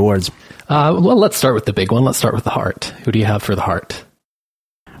start with the awards? Well, let's start with the big one. Let's start with the Hart. Who do you have for the Hart?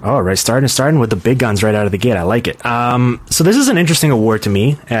 All right, starting with the big guns right out of the gate. I like it. So this is an interesting award to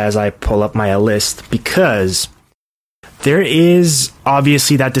me as I pull up my list, because There is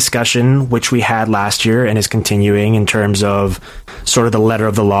obviously that discussion, which we had last year and is continuing in terms of sort of the letter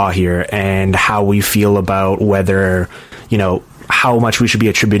of the law here and how we feel about whether, how much we should be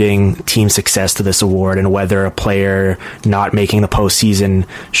attributing team success to this award and whether a player not making the postseason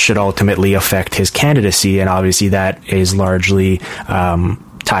should ultimately affect his candidacy. And obviously that is largely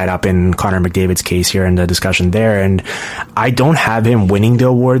tied up in Connor McDavid's case here in the discussion there. And I don't have him winning the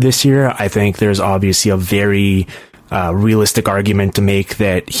award this year. I think there's obviously a very realistic argument to make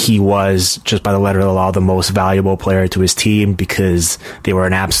that he was, just by the letter of the law, the most valuable player to his team because they were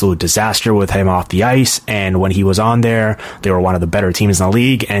an absolute disaster with him off the ice. And when he was on there, they were one of the better teams in the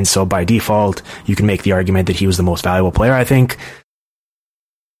league. And so by default, you can make the argument that he was the most valuable player, I think.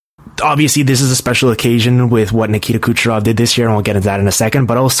 Obviously, this is a special occasion with what Nikita Kucherov did this year, and we'll get into that in a second.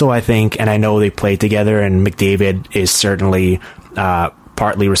 But also, I think, and I know they played together, and McDavid is certainly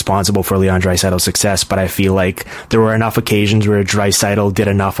partly responsible for Leon Draisaitl's success, but I feel like there were enough occasions where Draisaitl did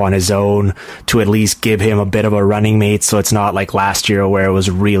enough on his own to at least give him a bit of a running mate, so it's not like last year where it was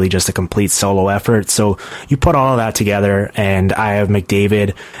really just a complete solo effort. So you put all of that together, and I have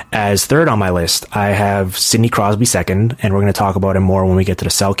McDavid as third on my list. I have Sidney Crosby second, and we're going to talk about him more when we get to the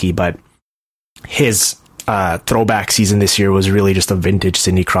Selke, but his throwback season this year was really just a vintage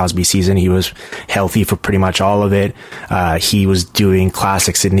Sidney Crosby season. He was healthy for pretty much all of it. He was doing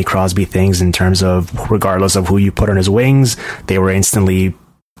classic Sidney Crosby things in terms of, regardless of who you put on his wings, they were instantly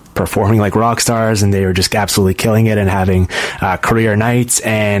performing like rock stars, and they were just absolutely killing it and having career nights.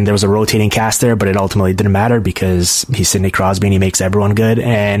 And there was a rotating cast there, but it ultimately didn't matter because he's Sidney Crosby and he makes everyone good.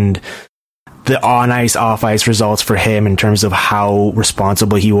 And the on-ice, off-ice results for him in terms of how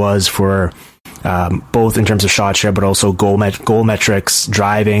responsible he was for both in terms of shot share, but also goal metrics,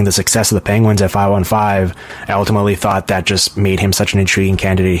 driving, the success of the Penguins at 5-on-5. I ultimately thought that just made him such an intriguing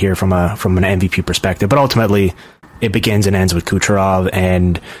candidate here from an MVP perspective. But ultimately, it begins and ends with Kucherov,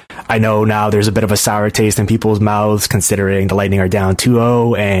 and I know now there's a bit of a sour taste in people's mouths considering the Lightning are down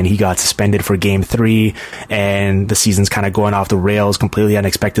 2-0, and he got suspended for Game 3, and the season's kind of going off the rails completely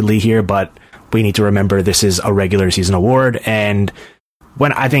unexpectedly here, but we need to remember this is a regular season award, and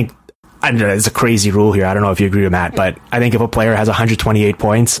when I think, it's a crazy rule here, I don't know if you agree with Matt, but I think if a player has 128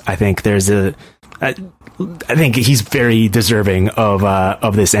 points, I think I think he's very deserving of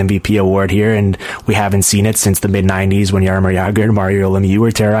this MVP award here, and we haven't seen it since the mid-90s when Jaromir Jagr and Mario Lemieux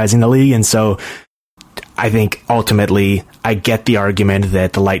were terrorizing the league, and so I think ultimately I get the argument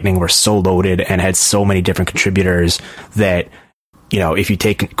that the Lightning were so loaded and had so many different contributors that, if you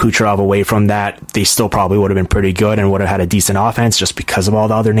take Kucherov away from that, they still probably would have been pretty good and would have had a decent offense just because of all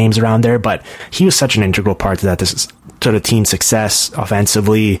the other names around there. But he was such an integral part to that. This is to the team success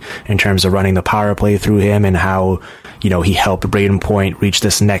offensively in terms of running the power play through him and how, he helped Braden Point reach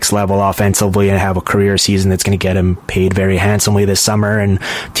this next level offensively and have a career season that's going to get him paid very handsomely this summer and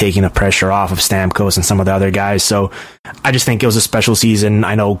taking the pressure off of Stamkos and some of the other guys. So I just think it was a special season.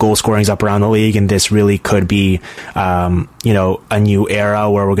 I know goal scoring's up around the league, and this really could be, a new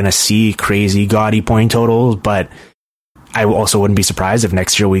era where we're going to see crazy gaudy point totals, but I also wouldn't be surprised if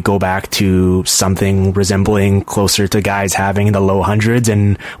next year we go back to something resembling closer to guys having in the low hundreds,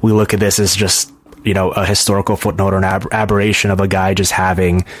 and we look at this as just, a historical footnote or an aberration of a guy just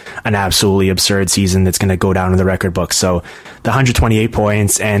having an absolutely absurd season that's going to go down in the record book. So the 128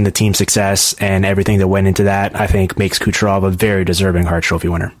 points and the team success and everything that went into that, I think makes Kucherov a very deserving Hart Trophy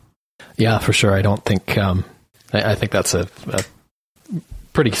winner. Yeah, for sure. I don't think, I think that's a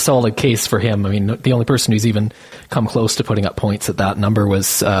pretty solid case for him. I mean, the only person who's even come close to putting up points at that number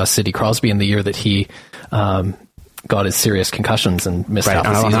was Sidney Crosby in the year that he got his serious concussions and missed half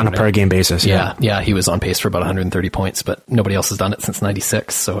the season. On a per game basis. Yeah, he was on pace for about 130 points, but nobody else has done it since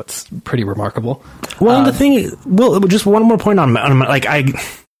 96, so it's pretty remarkable. Well, the thing, just one more point on like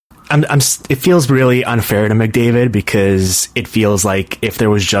it feels really unfair to McDavid because it feels like if there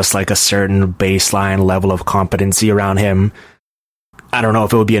was just like a certain baseline level of competency around him, I don't know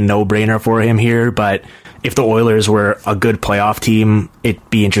if it would be a no-brainer for him here, but if the Oilers were a good playoff team,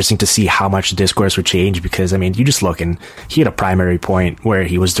 it'd be interesting to see how much the discourse would change because, I mean, you just look and he had a primary point where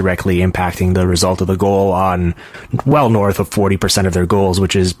he was directly impacting the result of the goal on well north of 40% of their goals,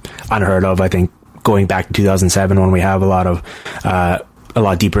 which is unheard of. I think going back to 2007 when we have a lot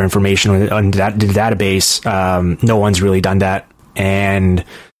deeper information on the database, no one's really done that. And,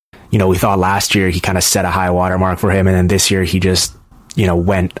 we thought last year he kind of set a high watermark for him, and then this year he just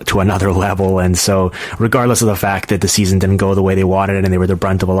went to another level. And so regardless of the fact that the season didn't go the way they wanted it and they were the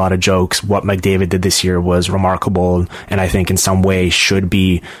brunt of a lot of jokes, what McDavid did this year was remarkable, and I think in some way should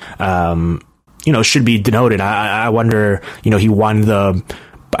be denoted. I wonder, he won the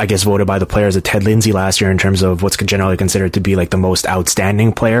I guess, voted by the players of Ted Lindsay last year in terms of what's generally considered to be like the most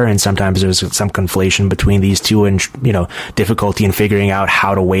outstanding player. And sometimes there's some conflation between these two and, difficulty in figuring out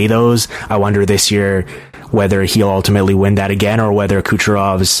how to weigh those. I wonder this year whether he'll ultimately win that again, or whether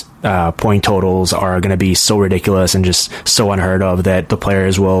Kucherov's point totals are going to be so ridiculous and just so unheard of that the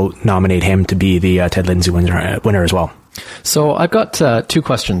players will nominate him to be the Ted Lindsay winner as well. So I've got 2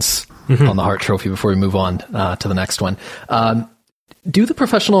 questions on the Hart Trophy before we move on to the next one. Do the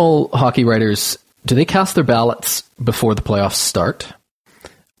professional hockey writers, do they cast their ballots before the playoffs start,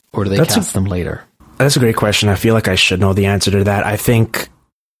 or do they cast them later? That's a great question. I feel like I should know the answer to that. I think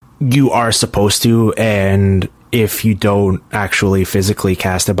you are supposed to, and if you don't actually physically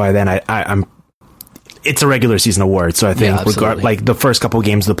cast it by then, I'm. It's a regular season award, so I think the first couple of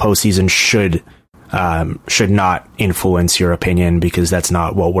games of the postseason should not influence your opinion, because that's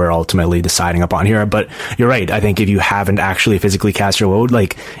not what we're ultimately deciding upon here. But you're right. I think if you haven't actually physically cast your vote,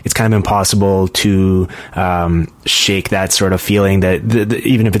 like, it's kind of impossible to shake that sort of feeling that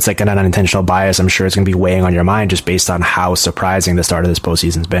even if it's like an unintentional bias, I'm sure it's going to be weighing on your mind just based on how surprising the start of this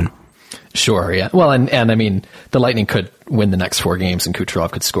postseason's been. Sure, yeah. Well, and I mean, the Lightning could win the next 4 games, and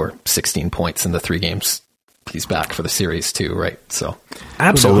Kucherov could score 16 points in the 3 games he's back for the series too, right? So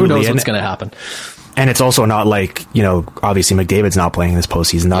absolutely, who knows what's going to happen? And it's also not like, obviously McDavid's not playing this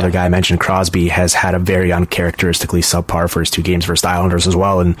postseason. The other guy I mentioned, Crosby, has had a very uncharacteristically subpar first 2 games versus the Islanders as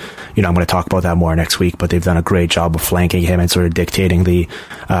well. And, I'm going to talk about that more next week, but they've done a great job of flanking him and sort of dictating the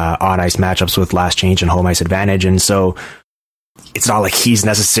on-ice matchups with last change and home ice advantage. And so it's not like he's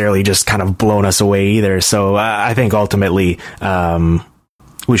necessarily just kind of blown us away either. So I think ultimately,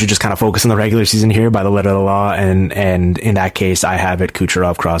 we should just kind of focus on the regular season here by the letter of the law. And in that case, I have it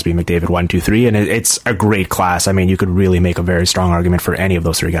Kucherov, Crosby, McDavid, 1, 2, 3. And it's a great class. I mean, you could really make a very strong argument for any of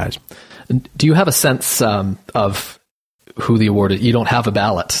those 3 guys. Do you have a sense of who the award is? You don't have a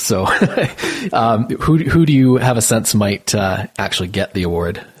ballot. So who do you have a sense might actually get the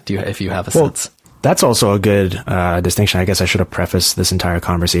award? If you have a sense? That's also a good distinction. I guess I should have prefaced this entire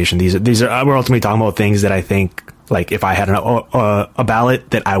conversation. These are we're ultimately talking about things that I think, like, if I had a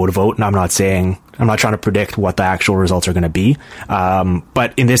ballot, that I would vote. And I'm not trying to predict what the actual results are going to be.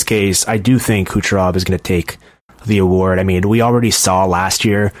 But in this case, I do think Kucherov is going to take the award. I mean, we already saw last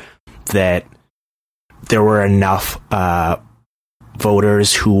year that there were enough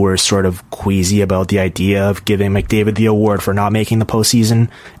voters who were sort of queasy about the idea of giving McDavid the award for not making the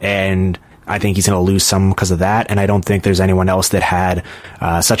postseason, and I think he's going to lose some because of that. And I don't think there's anyone else that had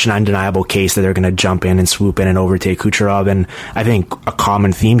such an undeniable case that they're going to jump in and swoop in and overtake Kucherov. And I think a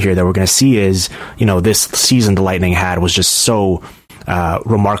common theme here that we're going to see is, this season the Lightning had was just so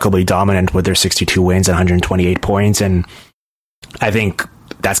remarkably dominant with their 62 wins and 128 points. And I think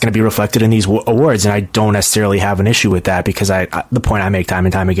that's going to be reflected in these awards. And I don't necessarily have an issue with that, because the point I make time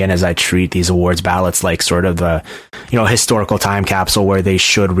and time again is I treat these awards ballots like sort of the, historical time capsule where they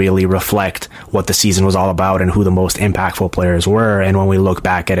should really reflect what the season was all about and who the most impactful players were. And when we look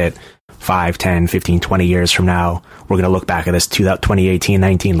back at it 5, 10, 15, 20 years from now, we're going to look back at this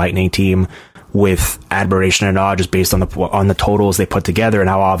 2018-19 Lightning team with admiration and awe, just based on the totals they put together, and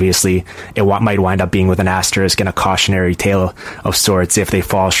how obviously it might wind up being with an asterisk and a cautionary tale of sorts if they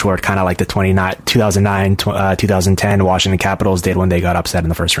fall short, kind of like the 2009-2010 Washington Capitals did when they got upset in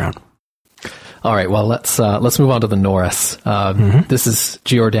the first round. All right, well, let's move on to the Norris. This is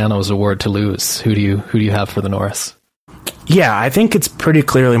Giordano's award to lose. Who do you have for the Norris? Yeah, I think it's pretty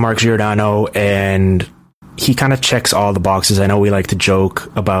clearly Mark Giordano, and he kind of checks all the boxes. I know we like to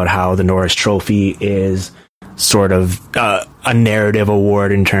joke about how the Norris Trophy is sort of a narrative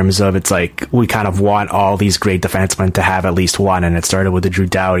award in terms of, it's like we kind of want all these great defensemen to have at least one, and it started with the Drew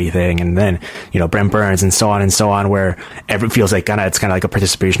Doughty thing, and then Brent Burns and so on, where it feels like it's kind of like a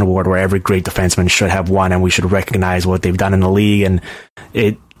participation award where every great defenseman should have one, and we should recognize what they've done in the league. And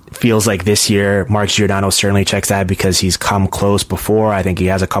it feels like this year Mark Giordano certainly checks that, because he's come close before. I think he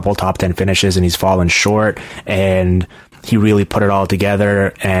has a couple top 10 finishes and he's fallen short, and he really put it all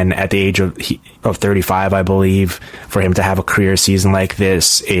together. And at the age of 35, I believe, for him to have a career season like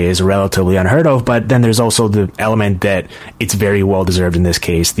this is relatively unheard of. But then there's also the element that it's very well deserved in this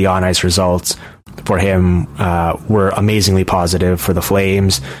case. The on-ice results for him were amazingly positive for the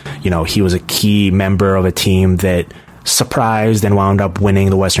Flames. He was a key member of a team that surprised and wound up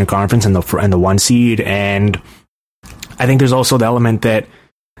winning the Western Conference and the 1 seed. And I think there's also the element that,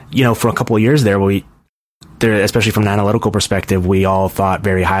 for a couple of years there, especially from an analytical perspective, we all thought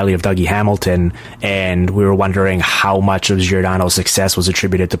very highly of Dougie Hamilton, and we were wondering how much of Giordano's success was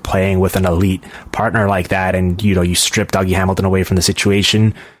attributed to playing with an elite partner like that. And, you strip Dougie Hamilton away from the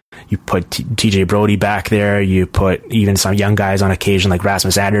situation, you put TJ Brody back there, you put even some young guys on occasion like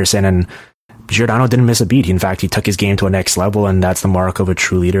Rasmus Andersson, and Giordano didn't miss a beat. In fact, he took his game to a next level, and that's the mark of a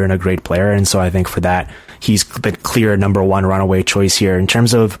true leader and a great player. And so I think for that, he's the clear number one runaway choice here. In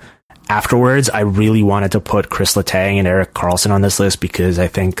terms of afterwards, I really wanted to put Chris Letang and Erik Karlsson on this list because I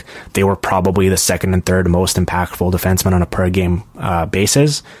think they were probably the second and third most impactful defensemen on a per game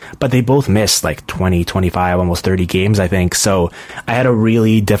basis, but they both missed like 20, 25, almost 30 games, I think. So I had a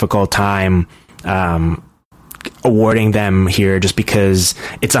really difficult time awarding them here just because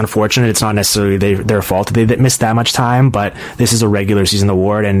it's unfortunate. It's not necessarily their fault that they missed that much time, but this is a regular season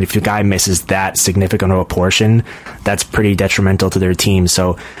award, and if a guy misses that significant of a portion, that's pretty detrimental to their team.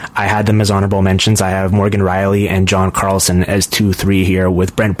 So I had them as honorable mentions. I have Morgan Rielly and John Carlson as 2-3 here,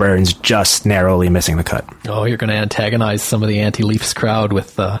 with Brent Burns just narrowly missing the cut. Oh, you're going to antagonize some of the anti-Leafs crowd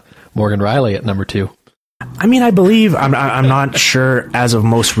with Morgan Rielly at number 2. I mean, I believe, I'm not sure as of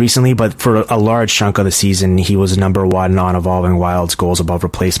most recently, but for a large chunk of the season, he was number one on Evolving Wild's goals above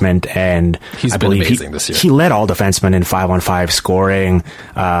replacement, and he's been amazing this year. He led all defensemen in 5-on-5 scoring.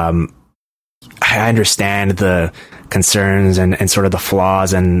 I understand the concerns and sort of the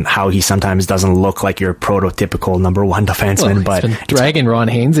flaws and how he sometimes doesn't look like your prototypical number one defenseman. Well, he's been dragging Ron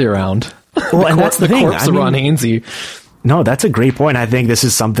Hainsey around. Well, and that's the thing. Corpse of Ron Hainsey. No, that's a great point. I think this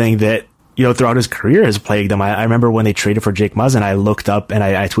is something that, you know, throughout his career has plagued him. I remember when they traded for Jake Muzzin, I looked up and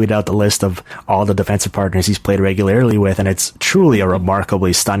I tweeted out the list of all the defensive partners he's played regularly with, and it's truly a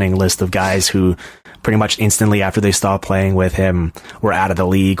remarkably stunning list of guys who pretty much instantly after they stopped playing with him were out of the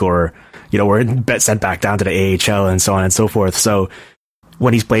league or, you know, were sent back down to the AHL and so on and so forth. So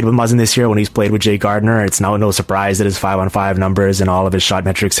when he's played with Muzzin this year, when he's played with Jay Gardner, it's no surprise that his 5-on-5 numbers and all of his shot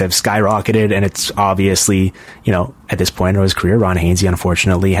metrics have skyrocketed. And it's obviously, you know, at this point in his career, Ron Hainsey,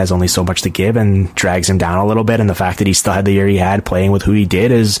 unfortunately, has only so much to give and drags him down a little bit. And the fact that he still had the year he had playing with who he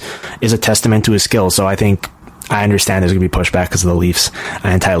did is a testament to his skill. So I think I understand there's going to be pushback because of the Leafs,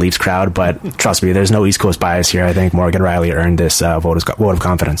 anti-Leafs crowd. But trust me, there's no East Coast bias here. I think Morgan Rielly earned this vote of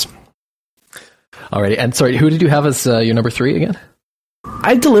confidence. Alrighty. And sorry, who did you have as your number 3 again?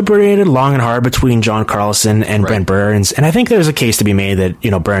 I deliberated long and hard between John Carlson and Brent Burns, and I think there's a case to be made that, you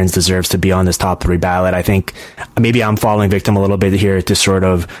know, Burns deserves to be on this top 3 ballot. I think maybe I'm falling victim a little bit here to sort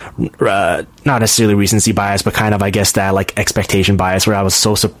of not necessarily recency bias, but kind of, I guess, that like expectation bias, where I was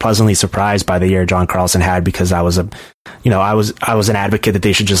so pleasantly surprised by the year John Carlson had, because I was an advocate that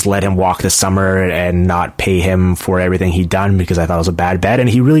they should just let him walk this summer and not pay him for everything he'd done, because I thought it was a bad bet, and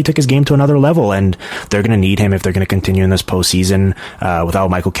he really took his game to another level, and they're going to need him if they're going to continue in this postseason without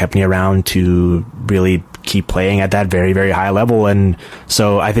Michael Kepney around to really keep playing at that very, very high level. And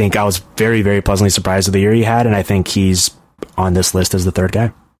so I think I was very, very pleasantly surprised with the year he had, and I think he's on this list as the third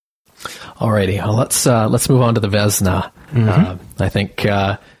guy. Alrighty, well, let's move on to the Vezina. I think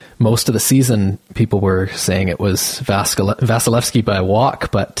most of the season people were saying it was Vasilevsky by a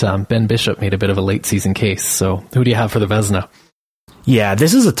walk, but Ben Bishop made a bit of a late season case. So who do you have for the Vezina? Yeah,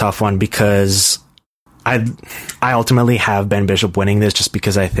 this is a tough one because I ultimately have Ben Bishop winning this just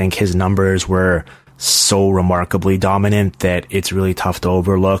because I think his numbers were so remarkably dominant that it's really tough to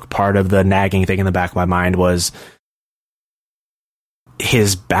overlook. Part of the nagging thing in the back of my mind was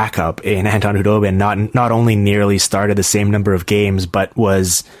his backup in Anton Khudobin not only nearly started the same number of games, but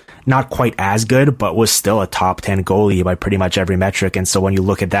was not quite as good, but was still a top 10 goalie by pretty much every metric. And so when you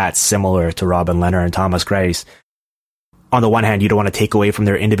look at that, similar to Robin Lehner and Thomas Greiss, on the one hand, you don't want to take away from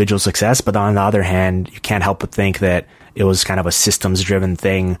their individual success, but on the other hand, you can't help but think that it was kind of a systems-driven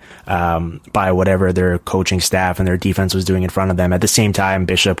thing by whatever their coaching staff and their defense was doing in front of them. At the same time,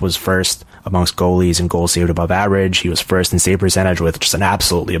 Bishop was first amongst goalies in goals saved above average. He was first in save percentage with just an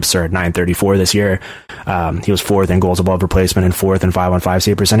absolutely absurd .934 this year. He was fourth in goals above replacement and fourth in 5-on-5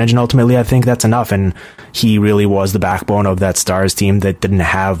 save percentage. And ultimately, I think that's enough. And he really was the backbone of that Stars team that didn't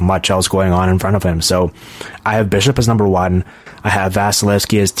have much else going on in front of him. So I have Bishop as number 1. I have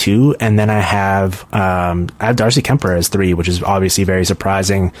Vasilevsky as 2, and then I have Darcy Kemper as 3, which is obviously very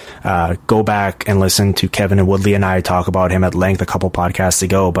surprising. Go back and listen to Kevin and Woodley and I talk about him at length a couple podcasts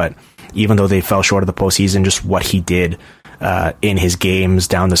ago, but even though they fell short of the postseason, just what he did in his games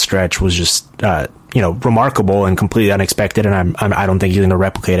down the stretch was just remarkable and completely unexpected, and I don't think he's going to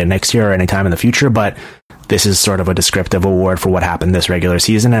replicate it next year or anytime in the future, but this is sort of a descriptive award for what happened this regular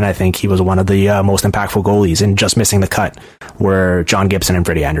season, and I think he was one of the most impactful goalies, and just missing the cut were John Gibson and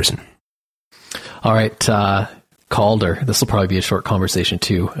Freddie Anderson. All right, Calder, this will probably be a short conversation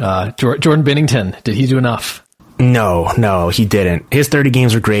too. Jordan Binnington, did he do enough? No, he didn't. His 30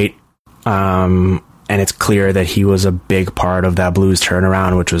 games were great, and And it's clear that he was a big part of that Blues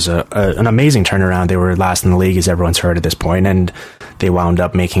turnaround, which was an amazing turnaround. They were last in the league, as everyone's heard at this point, and they wound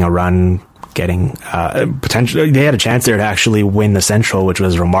up making a run, getting potentially, they had a chance there to actually win the Central, which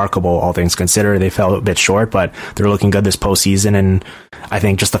was remarkable, all things considered. They fell a bit short, but they're looking good this postseason, and I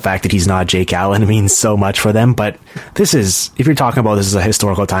think just the fact that he's not Jake Allen means so much for them. But this is, if you're talking about this as a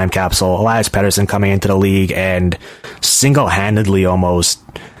historical time capsule, Elias Pettersson coming into the league and single-handedly almost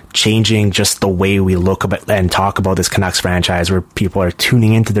changing just the way we look about and talk about this Canucks franchise, where people are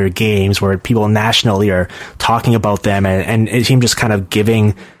tuning into their games, where people nationally are talking about them, and him just kind of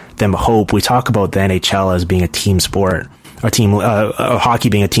giving them hope. We talk about the NHL as being a team sport, or hockey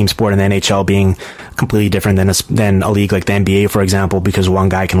being a team sport, and the NHL being completely different than a league like the NBA, for example, because one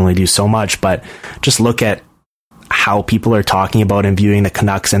guy can only do so much. But just look at how people are talking about and viewing the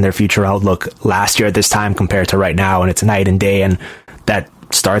Canucks and their future outlook last year at this time compared to right now, and it's night and day, and that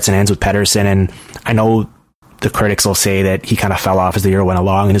starts and ends with Pettersson. And I know the critics will say that he kind of fell off as the year went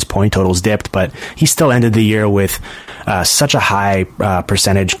along and his point totals dipped, but he still ended the year with such a high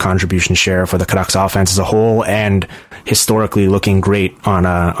percentage contribution share for the Canucks offense as a whole, and historically looking great on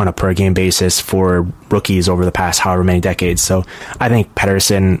a per game basis for rookies over the past however many decades. So I think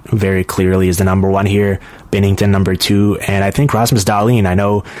Pettersson very clearly is the number one here, Binnington number two, and I think Rasmus Dahlin, I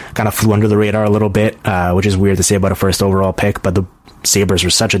know, kind of flew under the radar a little bit, which is weird to say about a first overall pick, but the Sabres were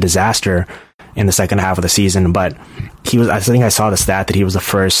such a disaster in the second half of the season. But I think I saw the stat that he was the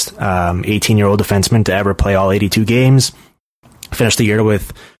first 18-year-old defenseman to ever play all 82 games, finished the year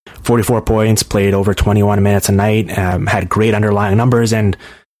with 44 points, played over 21 minutes a night, had great underlying numbers, and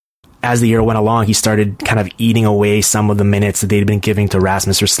as the year went along, he started kind of eating away some of the minutes that they'd been giving to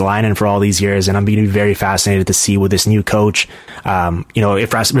Rasmus Ristolainen for all these years. And I'm being very fascinated to see with this new coach,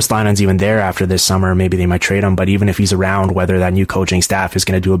 if Rasmus Ristolainen's even there after this summer, maybe they might trade him. But even if he's around, whether that new coaching staff is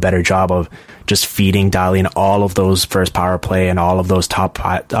going to do a better job of just feeding Dahlin all of those first power play and all of those top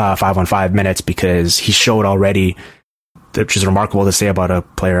 5-on-5 minutes, because he showed already, which is remarkable to say about a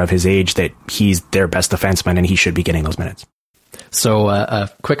player of his age, that he's their best defenseman and he should be getting those minutes. So a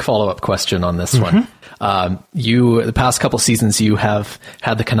quick follow-up question on this one. The past couple seasons, you have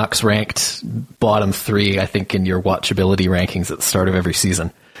had the Canucks ranked bottom three, I think, in your watchability rankings at the start of every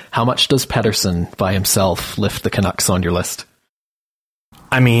season. How much does Pettersson by himself lift the Canucks on your list?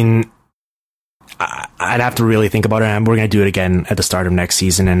 I mean, I'd have to really think about it, and we're going to do it again at the start of next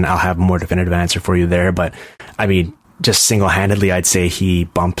season, and I'll have a more definitive answer for you there. But I mean, just single-handedly, I'd say he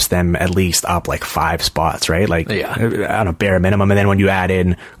bumps them at least up like 5 spots, right? Like, on a bare minimum. And then when you add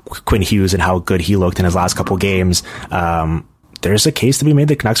in Quinn Hughes and how good he looked in his last couple games, there's a case to be made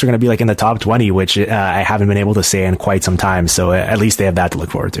that Canucks are going to be like in the top 20, which I haven't been able to say in quite some time. So at least they have that to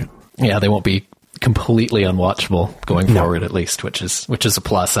look forward to. Yeah, they won't be completely unwatchable going forward, at least, which is a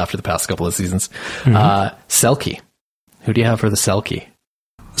plus after the past couple of seasons. Selke. Who do you have for the Selke?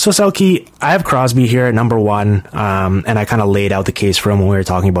 So Selke, I have Crosby here at number one, and I kind of laid out the case for him when we were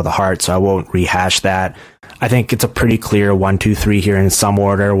talking about the Hart, so I won't rehash that. I think it's a pretty clear 1, 2, 3 here in some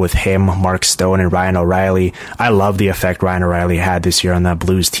order with him, Mark Stone, and Ryan O'Reilly. I love the effect Ryan O'Reilly had this year on that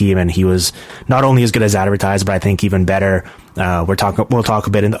Blues team, and he was not only as good as advertised, but I think even better. We'll talk a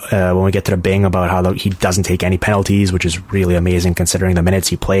bit when we get to the Bing about how he doesn't take any penalties, which is really amazing considering the minutes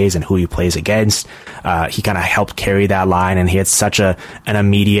he plays and who he plays against. He kind of helped carry that line, and he had such an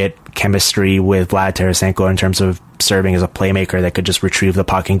immediate chemistry with Vlad Tarasenko in terms of serving as a playmaker that could just retrieve the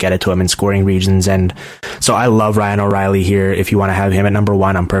puck and get it to him in scoring regions. And so I love Ryan O'Reilly here. If you want to have him at number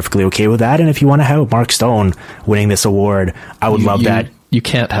one, I'm perfectly okay with that. And if you want to have Mark Stone winning this award, I would love that. You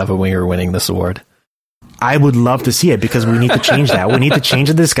can't have a winger winning this award. I would love to see it, because we need to change that. We need to change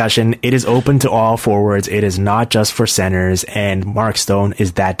the discussion. It is open to all forwards. It is not just for centers, and Mark Stone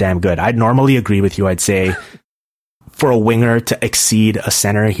is that damn good. I'd normally agree with you. I'd say for a winger to exceed a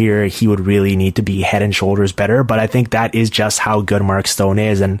center here, he would really need to be head and shoulders better. But I think that is just how good Mark Stone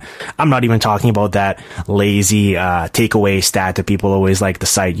is. And I'm not even talking about that lazy takeaway stat that people always like to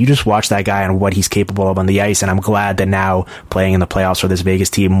cite. You just watch that guy and what he's capable of on the ice. And I'm glad that now, playing in the playoffs for this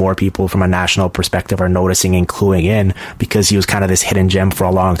Vegas team, more people from a national perspective are noticing and cluing in, because he was kind of this hidden gem for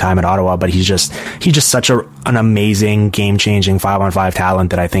a long time at Ottawa. But he's just such an amazing, game-changing 5-on-5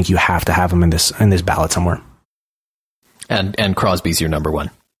 talent that I think you have to have him in this ballot somewhere. And Crosby's your number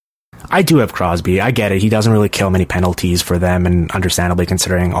one. I do have Crosby. I get it. He doesn't really kill many penalties for them, and understandably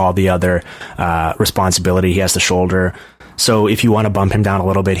considering all the other responsibility he has to shoulder. So if you want to bump him down a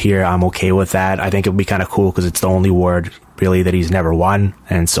little bit here, I'm okay with that. I think it would be kind of cool because it's the only award really that he's never won.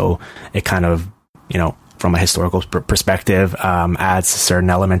 And so it kind of, from a historical perspective, adds a certain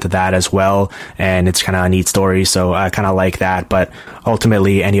element to that as well. And it's kind of a neat story. So I kind of like that. But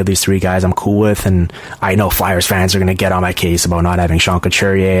ultimately, any of these three guys I'm cool with. And I know Flyers fans are going to get on my case about not having Sean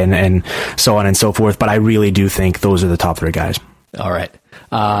Couturier and so on and so forth. But I really do think those are the top three guys. All right.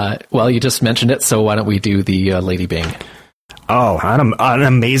 Well, you just mentioned it. So why don't we do the Lady Bing? Oh, an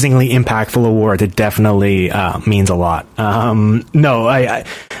amazingly impactful award. It definitely means a lot. No, I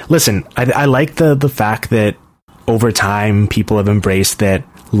listen, I like the fact that over time people have embraced that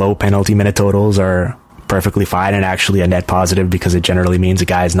low penalty minute totals are perfectly fine and actually a net positive, because it generally means a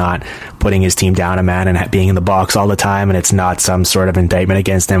guy's not putting his team down a man and being in the box all the time, and it's not some sort of indictment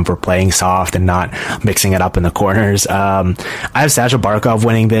against him for playing soft and not mixing it up in the corners. I have Sasha Barkov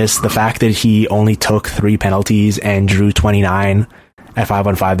winning this. The fact that he only took 3 penalties and drew 29 at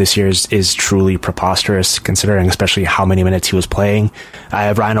 5-on-5 this year is truly preposterous, considering especially how many minutes he was playing. I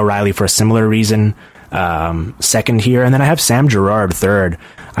have Ryan O'Reilly for a similar reason, second here, and then I have Sam Girard third.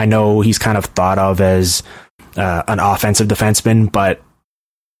 I know he's kind of thought of as an offensive defenseman, but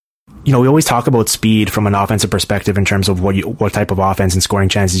we always talk about speed from an offensive perspective in terms of what type of offense and scoring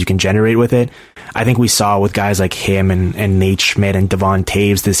chances you can generate with it. I think we saw with guys like him and Nate Schmidt and Devon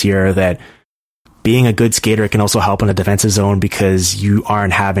Taves this year that being a good skater can also help in the defensive zone, because you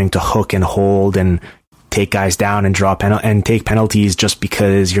aren't having to hook and hold and take guys down and and take penalties just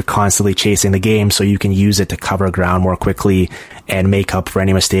because you're constantly chasing the game, so you can use it to cover ground more quickly and make up for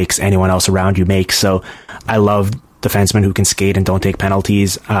any mistakes anyone else around you makes. So I love defensemen who can skate and don't take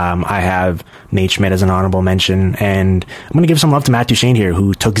penalties. I have Nate Schmidt as an honorable mention, and I'm going to give some love to Matt Duchene here,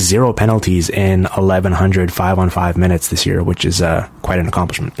 who took 0 penalties in 1,100 5-on-5 minutes this year, which is quite an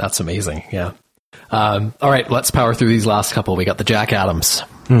accomplishment. That's amazing. Yeah. All right, let's power through these last couple. We got the Jack Adams.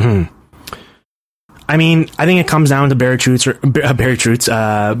 Mm-hmm. I mean, I think it comes down to Barry Trotz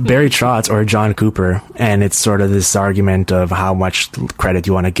or John Cooper, and it's sort of this argument of how much credit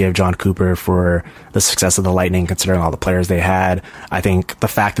you want to give John Cooper for the success of the Lightning, considering all the players they had. I think the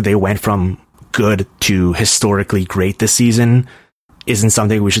fact that they went from good to historically great this season isn't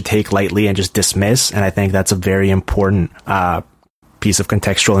something we should take lightly and just dismiss, and I think that's a very important piece of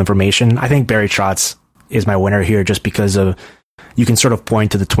contextual information. I think Barry Trotz is my winner here just because of you can sort of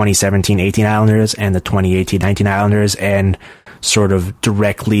point to the 2017-18 Islanders and the 2018-19 Islanders and sort of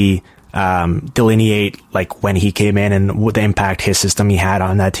directly delineate like when he came in and what the impact his system he had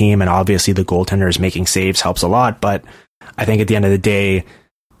on that team. And obviously the goaltenders making saves helps a lot. But I think at the end of the day,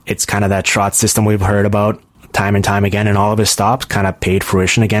 it's kind of that Trotz system we've heard about time and time again, and all of his stops kind of paid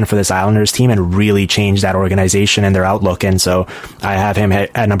fruition again for this Islanders team and really changed that organization and their outlook. And so I have him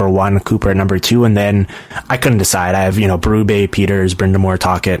at number 1, Cooper at number 2, and then I couldn't decide. I have, Berube, Peters, Brind'Amour,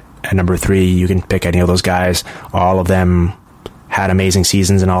 Tocchet at number 3. You can pick any of those guys. All of them had amazing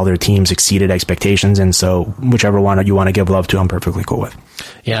seasons and all their teams exceeded expectations. And so whichever one you want to give love to, I'm perfectly cool with.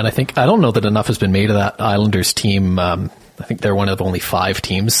 Yeah. And I don't know that enough has been made of that Islanders team. I think they're one of only 5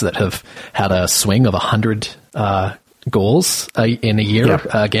 teams that have had a swing of 100 goals in a year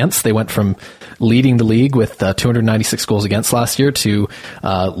against. They went from leading the league with 296 goals against last year to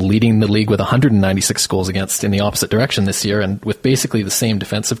leading the league with 196 goals against in the opposite direction this year, and with basically the same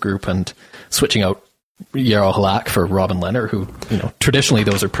defensive group and switching out Jarro Halak for Robin Lehner, who, traditionally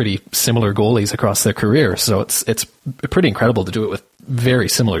those are pretty similar goalies across their career. So it's pretty incredible to do it with very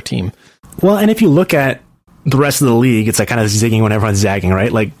similar team. Well, and if you look at the rest of the league, it's like kind of zigging when everyone's zagging,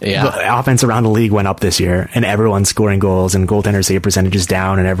 right? Like the offense around the league went up this year and everyone's scoring goals and goaltender save percentage is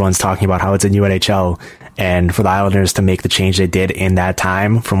down and everyone's talking about how it's a new NHL. And for the Islanders to make the change they did in that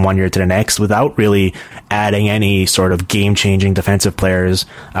time from one year to the next without really adding any sort of game-changing defensive players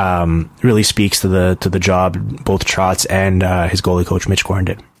really speaks to the job both Trotz and his goalie coach Mitch Korn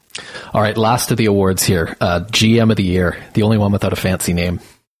did. All right, last of the awards here. GM of the year, the only one without a fancy name.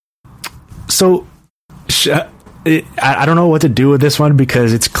 So I don't know what to do with this one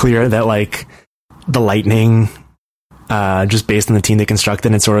because it's clear that like the Lightning, just based on the team they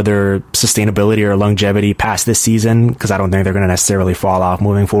constructed and sort of their sustainability or longevity past this season, because I don't think they're going to necessarily fall off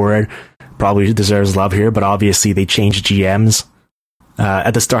moving forward, probably deserves love here. But obviously they changed GMs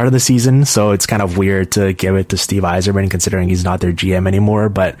at the start of the season, so it's kind of weird to give it to Steve Yzerman considering he's not their GM anymore.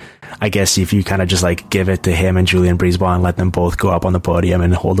 But I guess if you kind of just like give it to him and Julian Brisebois and let them both go up on the podium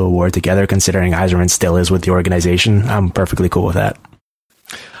and hold the award together, considering Yzerman still is with the organization, I'm perfectly cool with that.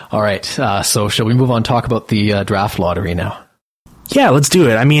 All right, so shall we move on and talk about the draft lottery now? Yeah, let's do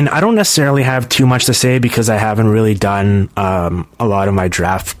it. I mean, I don't necessarily have too much to say because I haven't really done a lot of my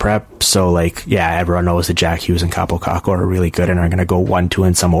draft prep. So, like, yeah, everyone knows that Jack Hughes and Kaapo Kakko are really good and are going to go 1-2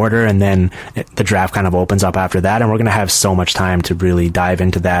 in some order. And then the draft kind of opens up after that. And we're going to have so much time to really dive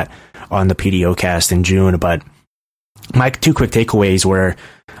into that on the PDO cast in June. But my 2 quick takeaways were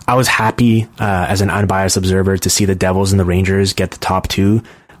I was happy as an unbiased observer to see the Devils and the Rangers get the top 2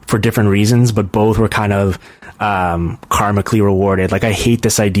 for different reasons, but both were kind of karmically rewarded. Like, I hate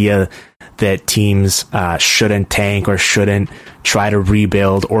this idea that teams shouldn't tank or shouldn't try to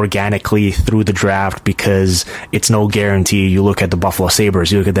rebuild organically through the draft because it's no guarantee. You look at the Buffalo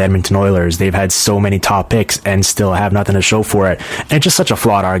Sabres, you look at the Edmonton Oilers, they've had so many top picks and still have nothing to show for it. And it's just such a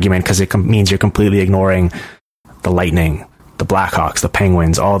flawed argument because it means you're completely ignoring the Lightning, the Blackhawks, the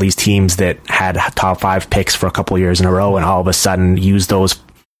Penguins, all these teams that had top 5 picks for a couple years in a row and all of a sudden use those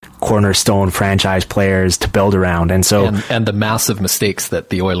cornerstone franchise players to build around. And so and the massive mistakes that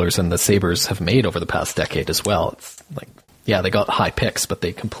the Oilers and the Sabres have made over the past decade as well. It's like, yeah, they got high picks, but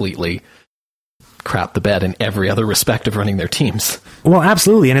they completely crap the bed in every other respect of running their teams. Well,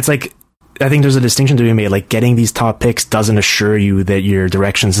 absolutely. And it's like, I think there's a distinction to be made. Like, getting these top picks doesn't assure you that your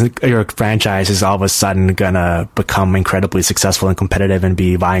franchise is all of a sudden gonna become incredibly successful and competitive and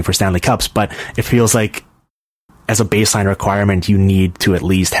be vying for Stanley Cups. But it feels like, as a baseline requirement, you need to at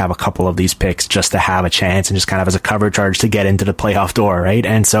least have a couple of these picks just to have a chance and just kind of as a cover charge to get into the playoff door, right?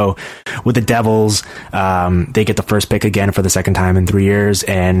 And so with the Devils, they get the first pick again for the second time in 3 years,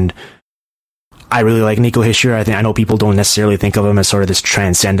 and I really like Nico Hischier. I know people don't necessarily think of him as sort of this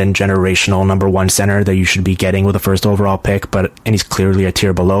transcendent generational number 1 center that you should be getting with the first overall pick, and he's clearly a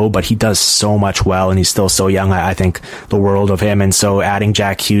tier below, but he does so much well and he's still so young. I think the world of him. And so adding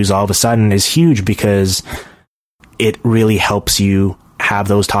Jack Hughes all of a sudden is huge because it really helps you have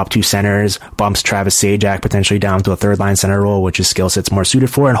those top 2 centers, bumps Travis Zajac potentially down to a third line center role, which his skill set's more suited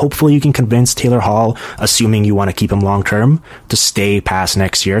for. And hopefully you can convince Taylor Hall, assuming you want to keep him long term, to stay past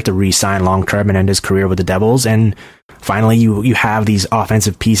next year, to re-sign long term and end his career with the Devils. And finally, you have these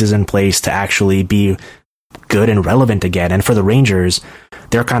offensive pieces in place to actually be good and relevant again. And for the Rangers,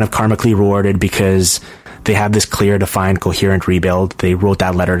 they're kind of karmically rewarded because they have this clear, defined, coherent rebuild. They wrote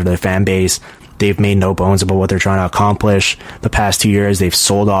that letter to their fan base. They've made no bones about what they're trying to accomplish. The past 2 years, they've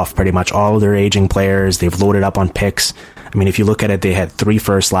sold off pretty much all of their aging players. They've loaded up on picks. I mean, if you look at it, they had 3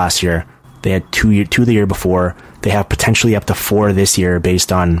 firsts last year. They had 2 the year before. They have potentially up to 4 this year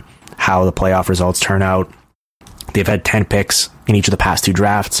based on how the playoff results turn out. They've had 10 picks in each of the past 2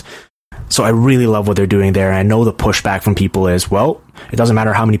 drafts. So I really love what they're doing there. I know the pushback from people is, well, it doesn't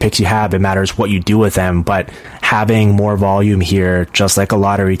matter how many picks you have, it matters what you do with them. But having more volume here, just like a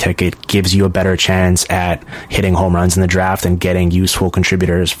lottery ticket, gives you a better chance at hitting home runs in the draft and getting useful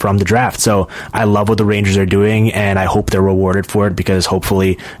contributors from the draft. So I love what the Rangers are doing, and I hope they're rewarded for it because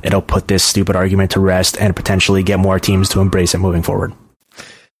hopefully it'll put this stupid argument to rest and potentially get more teams to embrace it moving forward.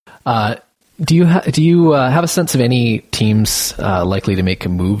 Do you have a sense of any teams likely to make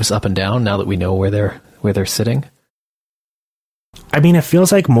moves up and down now that we know where they're sitting? I mean, it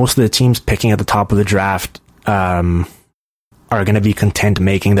feels like most of the teams picking at the top of the draft are going to be content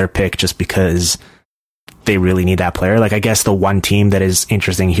making their pick just because they really need that player. Like, I guess the one team that is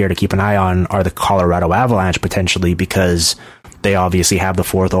interesting here to keep an eye on are the Colorado Avalanche, potentially, because they obviously have the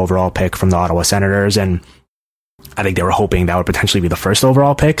 4th overall pick from the Ottawa Senators, and I think they were hoping that would potentially be the 1st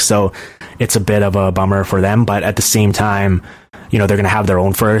overall pick. So it's a bit of a bummer for them, but at the same time, you know, they're going to have their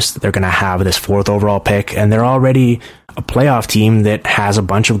own first. They're going to have this 4th overall pick, and they're already a playoff team that has a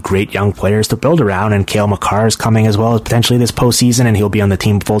bunch of great young players to build around. And Cale Makar is coming as well as potentially this postseason, and he'll be on the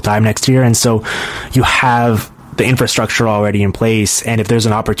team full time next year. And so you have the infrastructure already in place. And if there's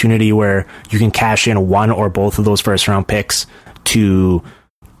an opportunity where you can cash in one or both of those first round picks to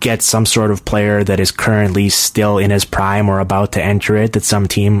get some sort of player that is currently still in his prime or about to enter it, that some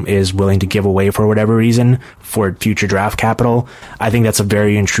team is willing to give away for whatever reason for future draft capital, I think that's a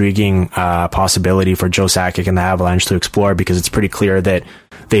very intriguing possibility for Joe Sakic and the Avalanche to explore, because it's pretty clear that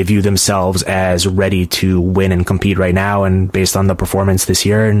they view themselves as ready to win and compete right now. And based on the performance this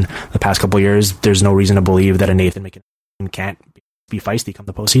year and the past couple of years, there's no reason to believe that a Nathan McKinnon can't be feisty come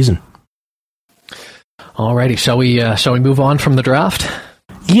the postseason. Alrighty, shall we move on from the draft?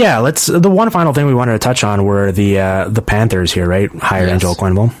 Yeah, let's. The one final thing we wanted to touch on were the Panthers here, right? Hiring Joel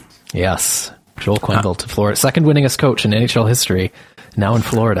Quenneville. Yes, Joel Quenneville to Florida, second winningest coach in NHL history, now in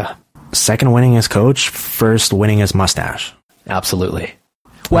Florida. Second winningest coach, first winningest mustache. Absolutely.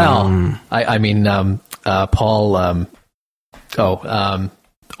 Well, I mean, Paul.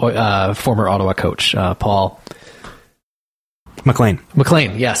 Former Ottawa coach Paul. McLean,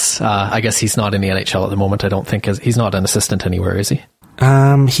 yes. I guess he's not in the NHL at the moment. I don't think he's not an assistant anywhere, is he?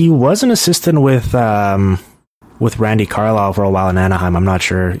 He was an assistant with Randy Carlyle for a while in Anaheim. I'm not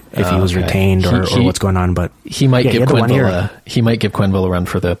sure if he was retained or what's going on, but he might give Quenneville a run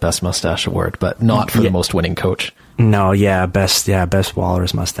for the best mustache award, but not for the most winning coach. No, best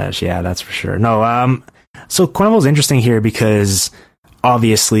walrus mustache. Yeah, that's for sure. No, so Quenneville's interesting here because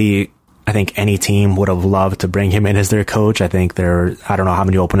obviously I think any team would have loved to bring him in as their coach. I think I don't know how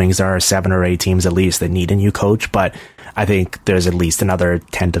many openings there are, 7 or 8 teams at least that need a new coach, but I think there's at least another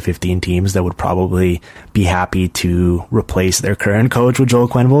 10 to 15 teams that would probably be happy to replace their current coach with Joel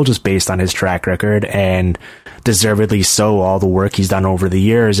Quenneville just based on his track record, and deservedly so, all the work he's done over the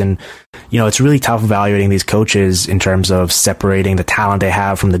years. And, it's really tough evaluating these coaches in terms of separating the talent they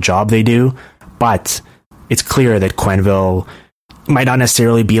have from the job they do. But it's clear that Quenneville might not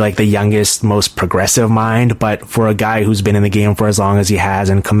necessarily be like the youngest, most progressive mind, but for a guy who's been in the game for as long as he has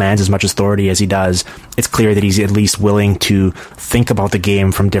and commands as much authority as he does, it's clear that he's at least willing to think about the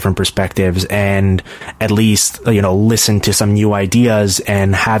game from different perspectives and at least, listen to some new ideas,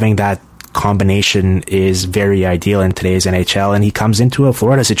 and having that combination is very ideal in today's NHL. And he comes into a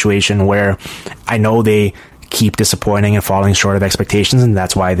Florida situation where I know they keep disappointing and falling short of expectations, and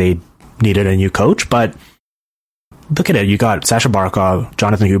that's why they needed a new coach, but look at it. You got Sasha Barkov,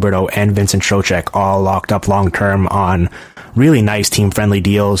 Jonathan Huberdeau, and Vincent Trocheck all locked up long-term on really nice team-friendly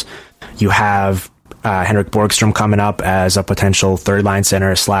deals. You have Henrik Borgstrom coming up as a potential third-line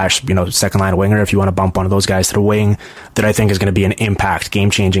center / second-line winger, if you want to bump one of those guys to the wing, that I think is going to be an impact,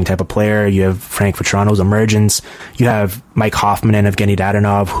 game-changing type of player. You have Frank Vatrano's emergence. You have Mike Hoffman and Evgeny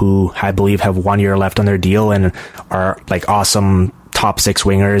Dadonov, who I believe have 1 year left on their deal and are like awesome top 6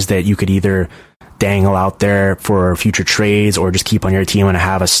 wingers that you could either dangle out there for future trades or just keep on your team and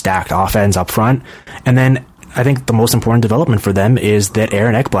have a stacked offense up front. And then I think the most important development for them is that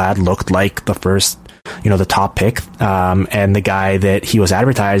Aaron Ekblad looked like the first, the top pick, and the guy that he was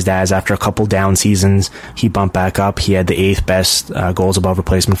advertised as after a couple down seasons. He bumped back up. He had the 8th best goals above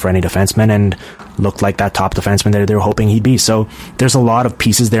replacement for any defenseman and looked like that top defenseman that they were hoping he'd be. So there's a lot of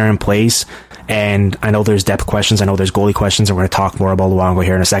pieces there in place. And I know there's depth questions. I know there's goalie questions, and we're going to talk more about Luongo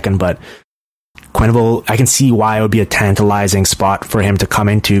here in a second, but Quenneville, I can see why it would be a tantalizing spot for him to come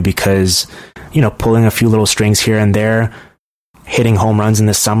into because, pulling a few little strings here and there, hitting home runs in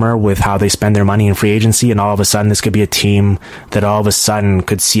the summer with how they spend their money in free agency, and all of a sudden this could be a team that all of a sudden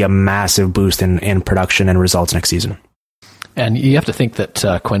could see a massive boost in production and results next season. And you have to think that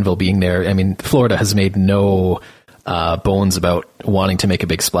Quenneville being there, Florida has made no bones about wanting to make a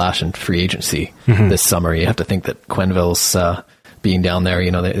big splash in free agency this summer. You have to think that Quenneville's being down there,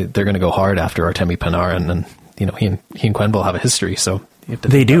 they're going to go hard after Artemi Panarin, and he and Quenneville have a history, so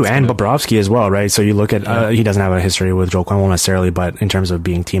they do, and Bobrovsky as well, right? So you look at he doesn't have a history with Joel Quenneville necessarily, but in terms of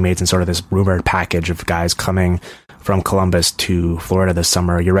being teammates and sort of this rumored package of guys coming from Columbus to Florida this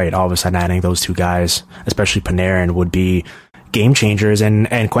summer, you're right. All of a sudden, adding those two guys, especially Panarin, would be game changers, and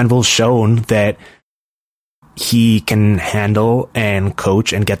Quenneville's shown that he can handle and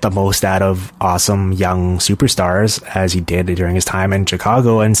coach and get the most out of awesome young superstars, as he did during his time in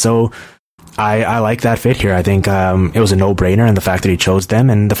Chicago. And so I like that fit here. I think it was a no-brainer, and the fact that he chose them,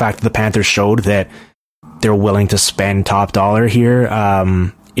 and the fact that the Panthers showed that they're willing to spend top dollar here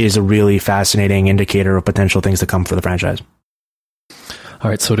is a really fascinating indicator of potential things to come for the franchise. All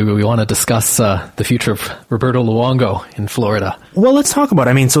right, so do we want to discuss the future of Roberto Luongo in Florida? Well, let's talk about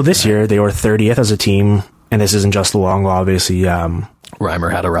it. I mean, so this year they were 30th as a team, and this isn't just Luongo, obviously.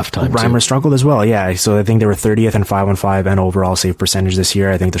 Reimer had a rough time, Reimer too. struggled as well, yeah. So I think they were 30th and 5-on-5 and overall save percentage this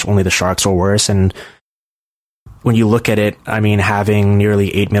year. I think there's only the Sharks were worse. And when you look at it, I mean, having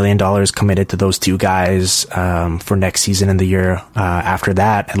nearly $8 million committed to those two guys for next season and the year after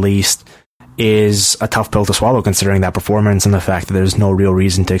that, at least, is a tough pill to swallow, considering that performance and the fact that there's no real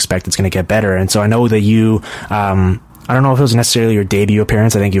reason to expect it's going to get better. And so I know that you... I don't know if it was necessarily your debut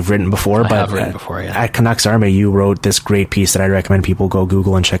appearance. I think you've written before, but have written before, yeah. At Canucks Army, you wrote this great piece that I recommend people go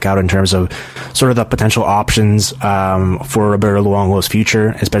Google and check out in terms of sort of the potential options for Roberto Luongo's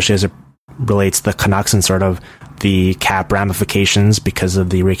future, especially as it relates to the Canucks and sort of the cap ramifications because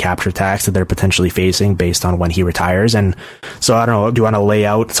of the recapture tax that they're potentially facing based on when he retires. And so I don't know, do you want to lay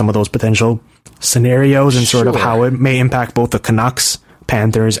out some of those potential scenarios and sort of how it may impact both the Canucks,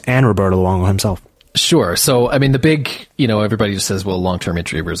 Panthers, and Roberto Luongo himself? Sure. So, I mean, the big, everybody just says, well, long-term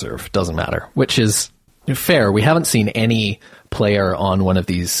injury reserve doesn't matter, which is fair. We haven't seen any player on one of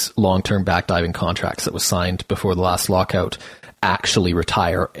these long-term backdiving contracts that was signed before the last lockout actually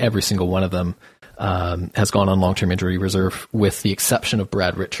retire. Every single one of them has gone on long-term injury reserve, with the exception of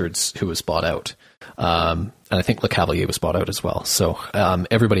Brad Richards, who was bought out. And I think LeCavalier was bought out as well. So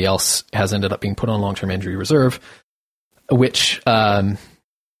everybody else has ended up being put on long-term injury reserve, which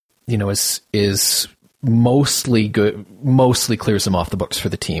is mostly good, mostly clears them off the books for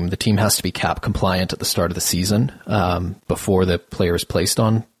the team. The team has to be cap compliant at the start of the season before the player is placed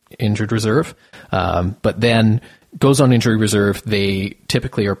on injured reserve. But then goes on injury reserve. They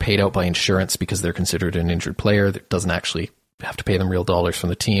typically are paid out by insurance because they're considered an injured player that doesn't actually have to pay them real dollars from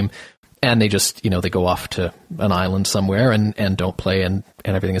the team. And they just, they go off to an island somewhere and don't play and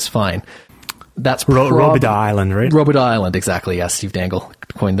everything is fine. That's Robidas Island, right? Robidas Island, exactly. Yes, Steve Dangle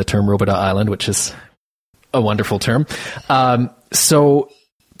coined the term Robidas Island, which is a wonderful term. So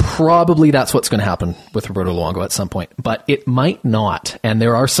probably that's what's going to happen with Roberto Luongo at some point, but it might not. And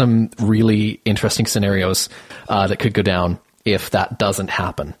there are some really interesting scenarios that could go down if that doesn't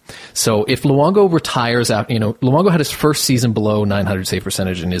happen. So if Luongo retires out, Luongo had his first season below 900 save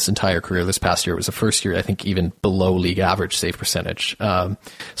percentage in his entire career. This past year, it was the first year, I think, even below league average save percentage. So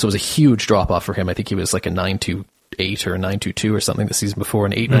it was a huge drop off for him. I think he was like a 9.28 or a 9.22 or something the season before,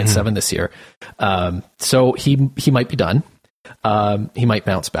 and 8.97 this year. So he might be done. He might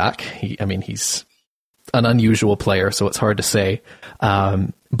bounce back. He's an unusual player, so it's hard to say.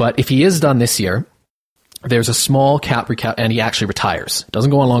 But if he is done this year, there's a small cap recap, and he actually retires.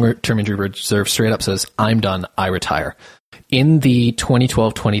 Doesn't go on longer-term injury reserve, straight up says, I'm done, I retire. In the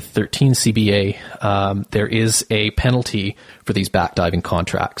 2012-2013 CBA, there is a penalty for these backdiving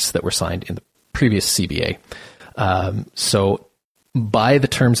contracts that were signed in the previous CBA. So by the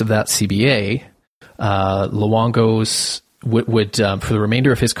terms of that CBA, Luongo's would for the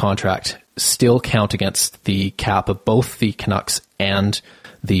remainder of his contract still count against the cap of both the Canucks and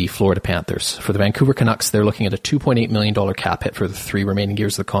the Florida Panthers. For the Vancouver Canucks, they're looking at a $2.8 million cap hit for the 3 remaining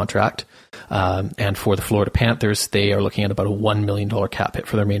years of the contract. And for the Florida Panthers, they are looking at about a $1 million cap hit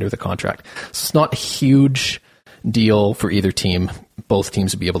for the remainder of the contract. So it's not a huge deal for either team. Both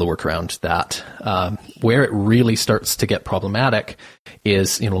teams would be able to work around that. Where it really starts to get problematic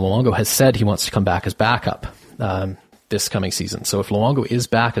is, Luongo has said he wants to come back as backup this coming season. So if Luongo is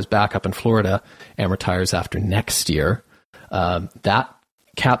back as backup in Florida and retires after next year, that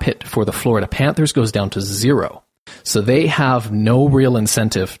cap hit for the Florida Panthers goes down to 0. So they have no real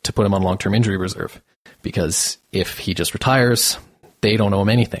incentive to put him on long-term injury reserve, because if he just retires, they don't owe him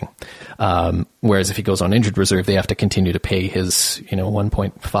anything. Whereas if he goes on injured reserve, they have to continue to pay his,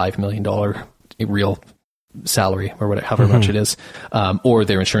 $1.5 million real salary, or whatever, however much it is, or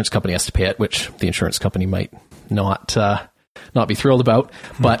their insurance company has to pay it, which the insurance company might not be thrilled about.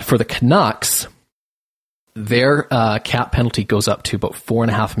 But for the Canucks, their cap penalty goes up to about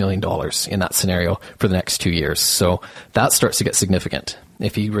 $4.5 million in that scenario for the next 2 years. So that starts to get significant.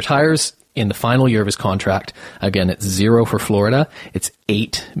 If he retires in the final year of his contract, again, it's 0 for Florida. It's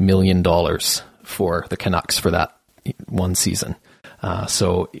 $8 million for the Canucks for that one season.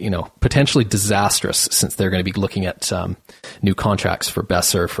 So, potentially disastrous, since they're going to be looking at new contracts for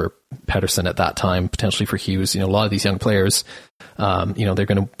Besser, for Pettersson at that time, potentially for Hughes. A lot of these young players, they're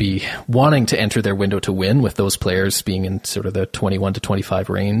going to be wanting to enter their window to win, with those players being in sort of the 21 to 25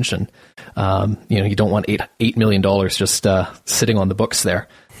 range. And, you don't want $8 million just sitting on the books there.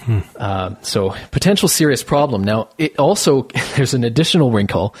 So potential serious problem. Now, it also, there's an additional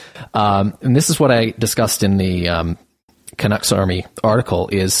wrinkle, and this is what I discussed in the Canucks Army article,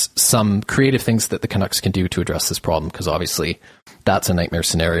 is some creative things that the Canucks can do to address this problem, because obviously that's a nightmare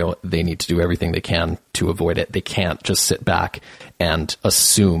scenario. They need to do everything they can to avoid it. They can't just sit back and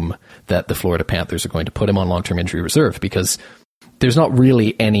assume that the Florida Panthers are going to put him on long-term injury reserve, because there's not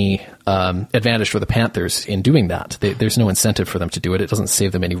really any advantage for the Panthers in doing that. There's no incentive for them to do it. It doesn't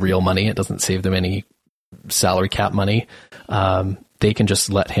save them any real money. It doesn't save them any salary cap money. They can just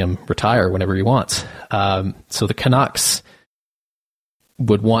let him retire whenever he wants. So the Canucks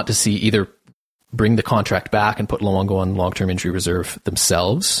would want to see either bring the contract back and put Luongo on long-term injury reserve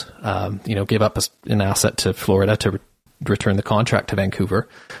themselves, give up an asset to Florida to return the contract to Vancouver,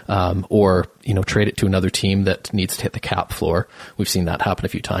 or trade it to another team that needs to hit the cap floor. We've seen that happen a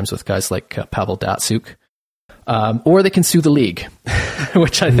few times with guys like Pavel Datsyuk. Or they can sue the league,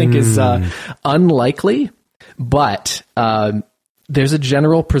 which I think is unlikely, but there's a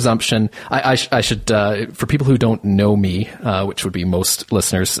general presumption. I should, for people who don't know me, which would be most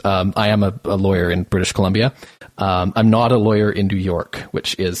listeners, I am a lawyer in British Columbia. I'm not a lawyer in New York,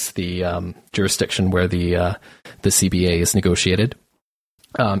 which is the jurisdiction where the CBA is negotiated.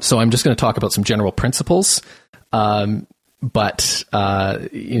 So I'm just going to talk about some general principles, but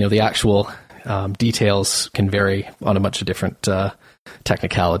the actual details can vary on a bunch of different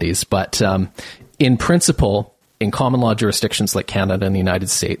technicalities. But in principle, in common law jurisdictions like Canada and the United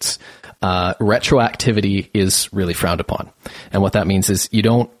States, retroactivity is really frowned upon. And what that means is you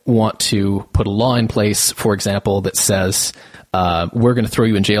don't want to put a law in place, for example, that says, we're going to throw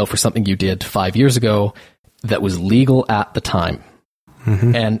you in jail for something you did 5 years ago that was legal at the time.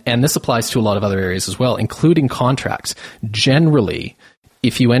 Mm-hmm. And this applies to a lot of other areas as well, including contracts. Generally,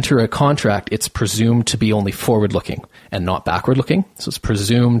 if you enter a contract, it's presumed to be only forward-looking and not backward-looking. So it's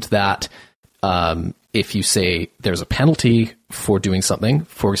presumed that if you say there's a penalty for doing something,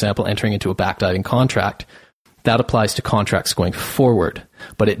 for example, entering into a backdiving contract, that applies to contracts going forward,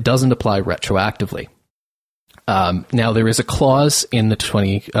 but it doesn't apply retroactively. Now, there is a clause in the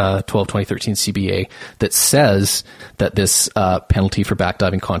 2013 CBA that says that this penalty for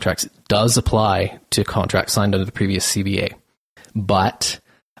backdiving contracts does apply to contracts signed under the previous CBA. But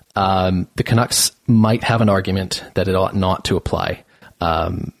the Canucks might have an argument that it ought not to apply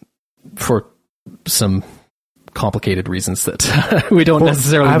for some complicated reasons that we don't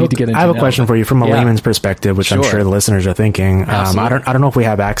necessarily need to get into. I have a question for you from a layman's perspective, which I'm sure the listeners are thinking. I don't know if we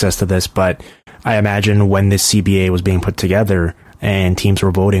have access to this, but I imagine when this CBA was being put together and teams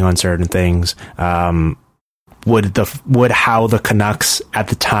were voting on certain things, would how the Canucks at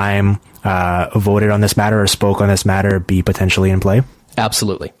the time voted on this matter or spoke on this matter be potentially in play?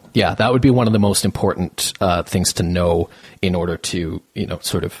 Absolutely. Yeah, that would be one of the most important things to know in order to,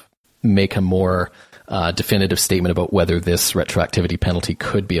 sort of make a more definitive statement about whether this retroactivity penalty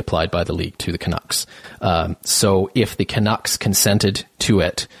could be applied by the league to the Canucks. So if the Canucks consented to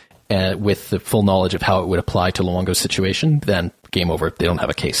it with the full knowledge of how it would apply to Luongo's situation, then game over. They don't have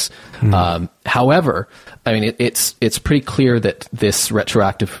a case. However, I mean, it's pretty clear that this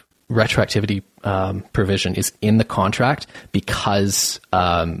retroactivity provision is in the contract because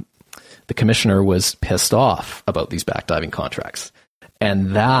the commissioner was pissed off about these backdiving contracts.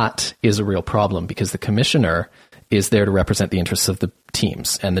 And that is a real problem because the commissioner is there to represent the interests of the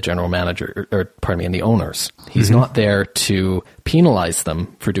teams and the general manager, and the owners. He's not there to penalize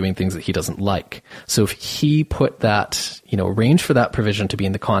them for doing things that he doesn't like. So if he put that, arrange for that provision to be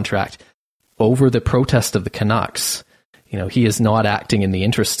in the contract over the protest of the Canucks, he is not acting in the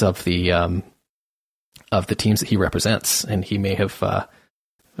interests of the teams that he represents, and he may have,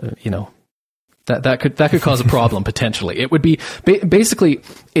 that could cause a problem potentially. It would be basically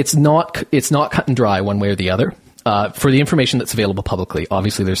it's not cut and dry one way or the other. For the information that's available publicly,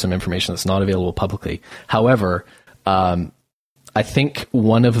 obviously there's some information that's not available publicly. However, I think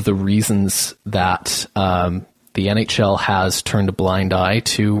one of the reasons that the NHL has turned a blind eye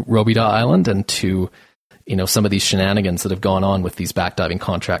to Robidas Island and to some of these shenanigans that have gone on with these backdiving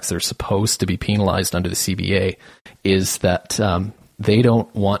contracts that are supposed to be penalized under the CBA is that they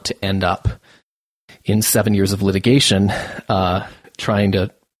don't want to end up in 7 years of litigation trying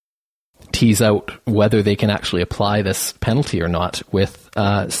to tease out whether they can actually apply this penalty or not with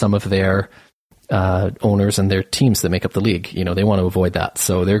some of their owners and their teams that make up the league. They want to avoid that.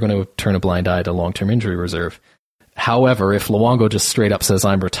 So they're going to turn a blind eye to long-term injury reserve. However, if Luongo just straight up says,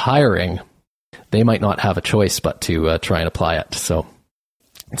 I'm retiring, they might not have a choice but to try and apply it. So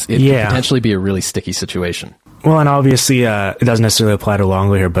it could potentially be a really sticky situation. Well, and obviously it doesn't necessarily apply to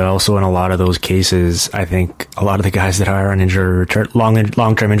Luongo here, but also in a lot of those cases, I think a lot of the guys that are on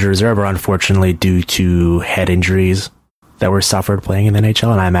long-term injury reserve are unfortunately due to head injuries that were suffered playing in the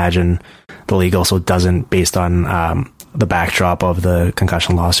NHL. And I imagine the league also doesn't, based on the backdrop of the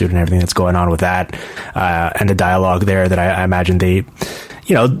concussion lawsuit and everything that's going on with that, and the dialogue there, that I imagine they,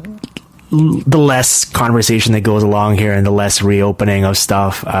 the less conversation that goes along here and the less reopening of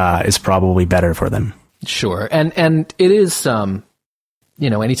stuff is probably better for them. Sure. And it is,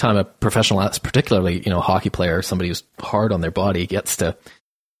 anytime a professional, particularly, a hockey player, somebody who's hard on their body gets to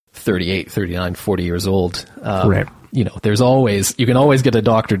 38, 39, 40 years old, right. You can always get a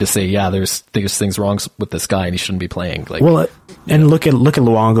doctor to say, there's things wrong with this guy and he shouldn't be playing. And look at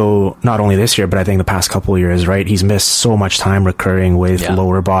Luongo, not only this year, but I think the past couple of years, right? He's missed so much time recurring with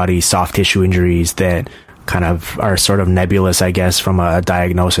lower body, soft tissue injuries that kind of are sort of nebulous, I guess, from a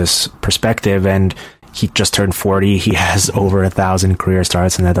diagnosis perspective. And he just turned 40. He has over 1,000 career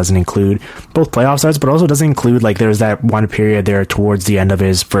starts, and that doesn't include both playoff starts, but also doesn't include, there's that one period there towards the end of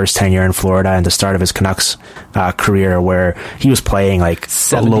his first tenure in Florida and the start of his Canucks career where he was playing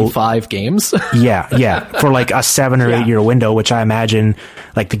 75 games. Yeah. For a 7 or 8 year window, which I imagine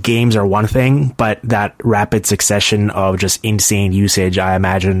the games are one thing, but that rapid succession of just insane usage, I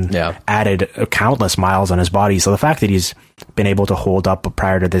imagine added countless miles on his body. So the fact that he's been able to hold up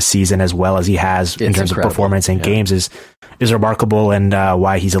prior to this season as well as he has in terms incredible. of performance in games is remarkable, and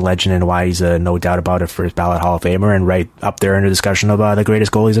why he's a legend and why he's no doubt about it first ballot Hall of Famer and right up there in the discussion of the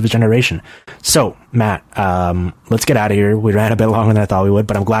greatest goalies of his generation. So Matt, let's get out of here. We ran a bit longer than I thought we would,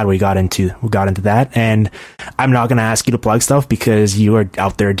 but I'm glad we got into that. And I'm not going to ask you to plug stuff because you are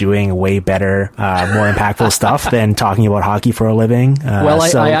out there doing way better, more impactful stuff than talking about hockey for a living.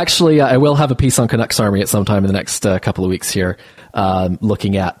 I actually I will have a piece on Canucks Army at some time in the next couple of weeks here,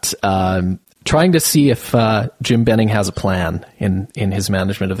 looking at trying to see if Jim Benning has a plan in his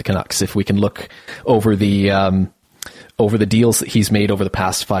management of the Canucks. If we can look over the deals that he's made over the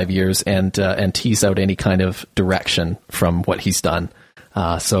past 5 years and tease out any kind of direction from what he's done.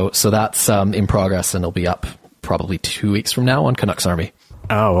 So that's in progress, and it'll be up probably 2 weeks from now on Canucks Army.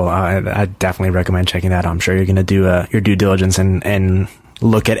 Oh, well, I definitely recommend checking that out. I'm sure you're going to do your due diligence and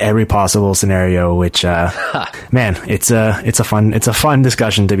look at every possible scenario, which, man, it's a fun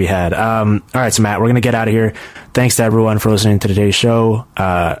discussion to be had. All right. So Matt, we're going to get out of here. Thanks to everyone for listening to today's show.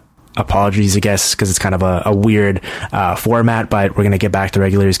 Apologies, I guess, because it's kind of a weird format, but we're going to get back to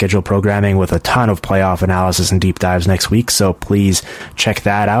regularly scheduled programming with a ton of playoff analysis and deep dives next week. So please check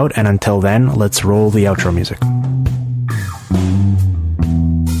that out. And until then, let's roll the outro music.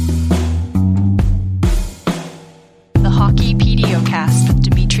 The Hockey PDOcast with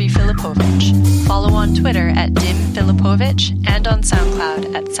Dmitry Filipovich. Follow on Twitter at Dim Filipovich and on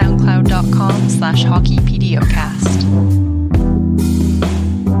SoundCloud at soundcloud.com/hockeypdocast.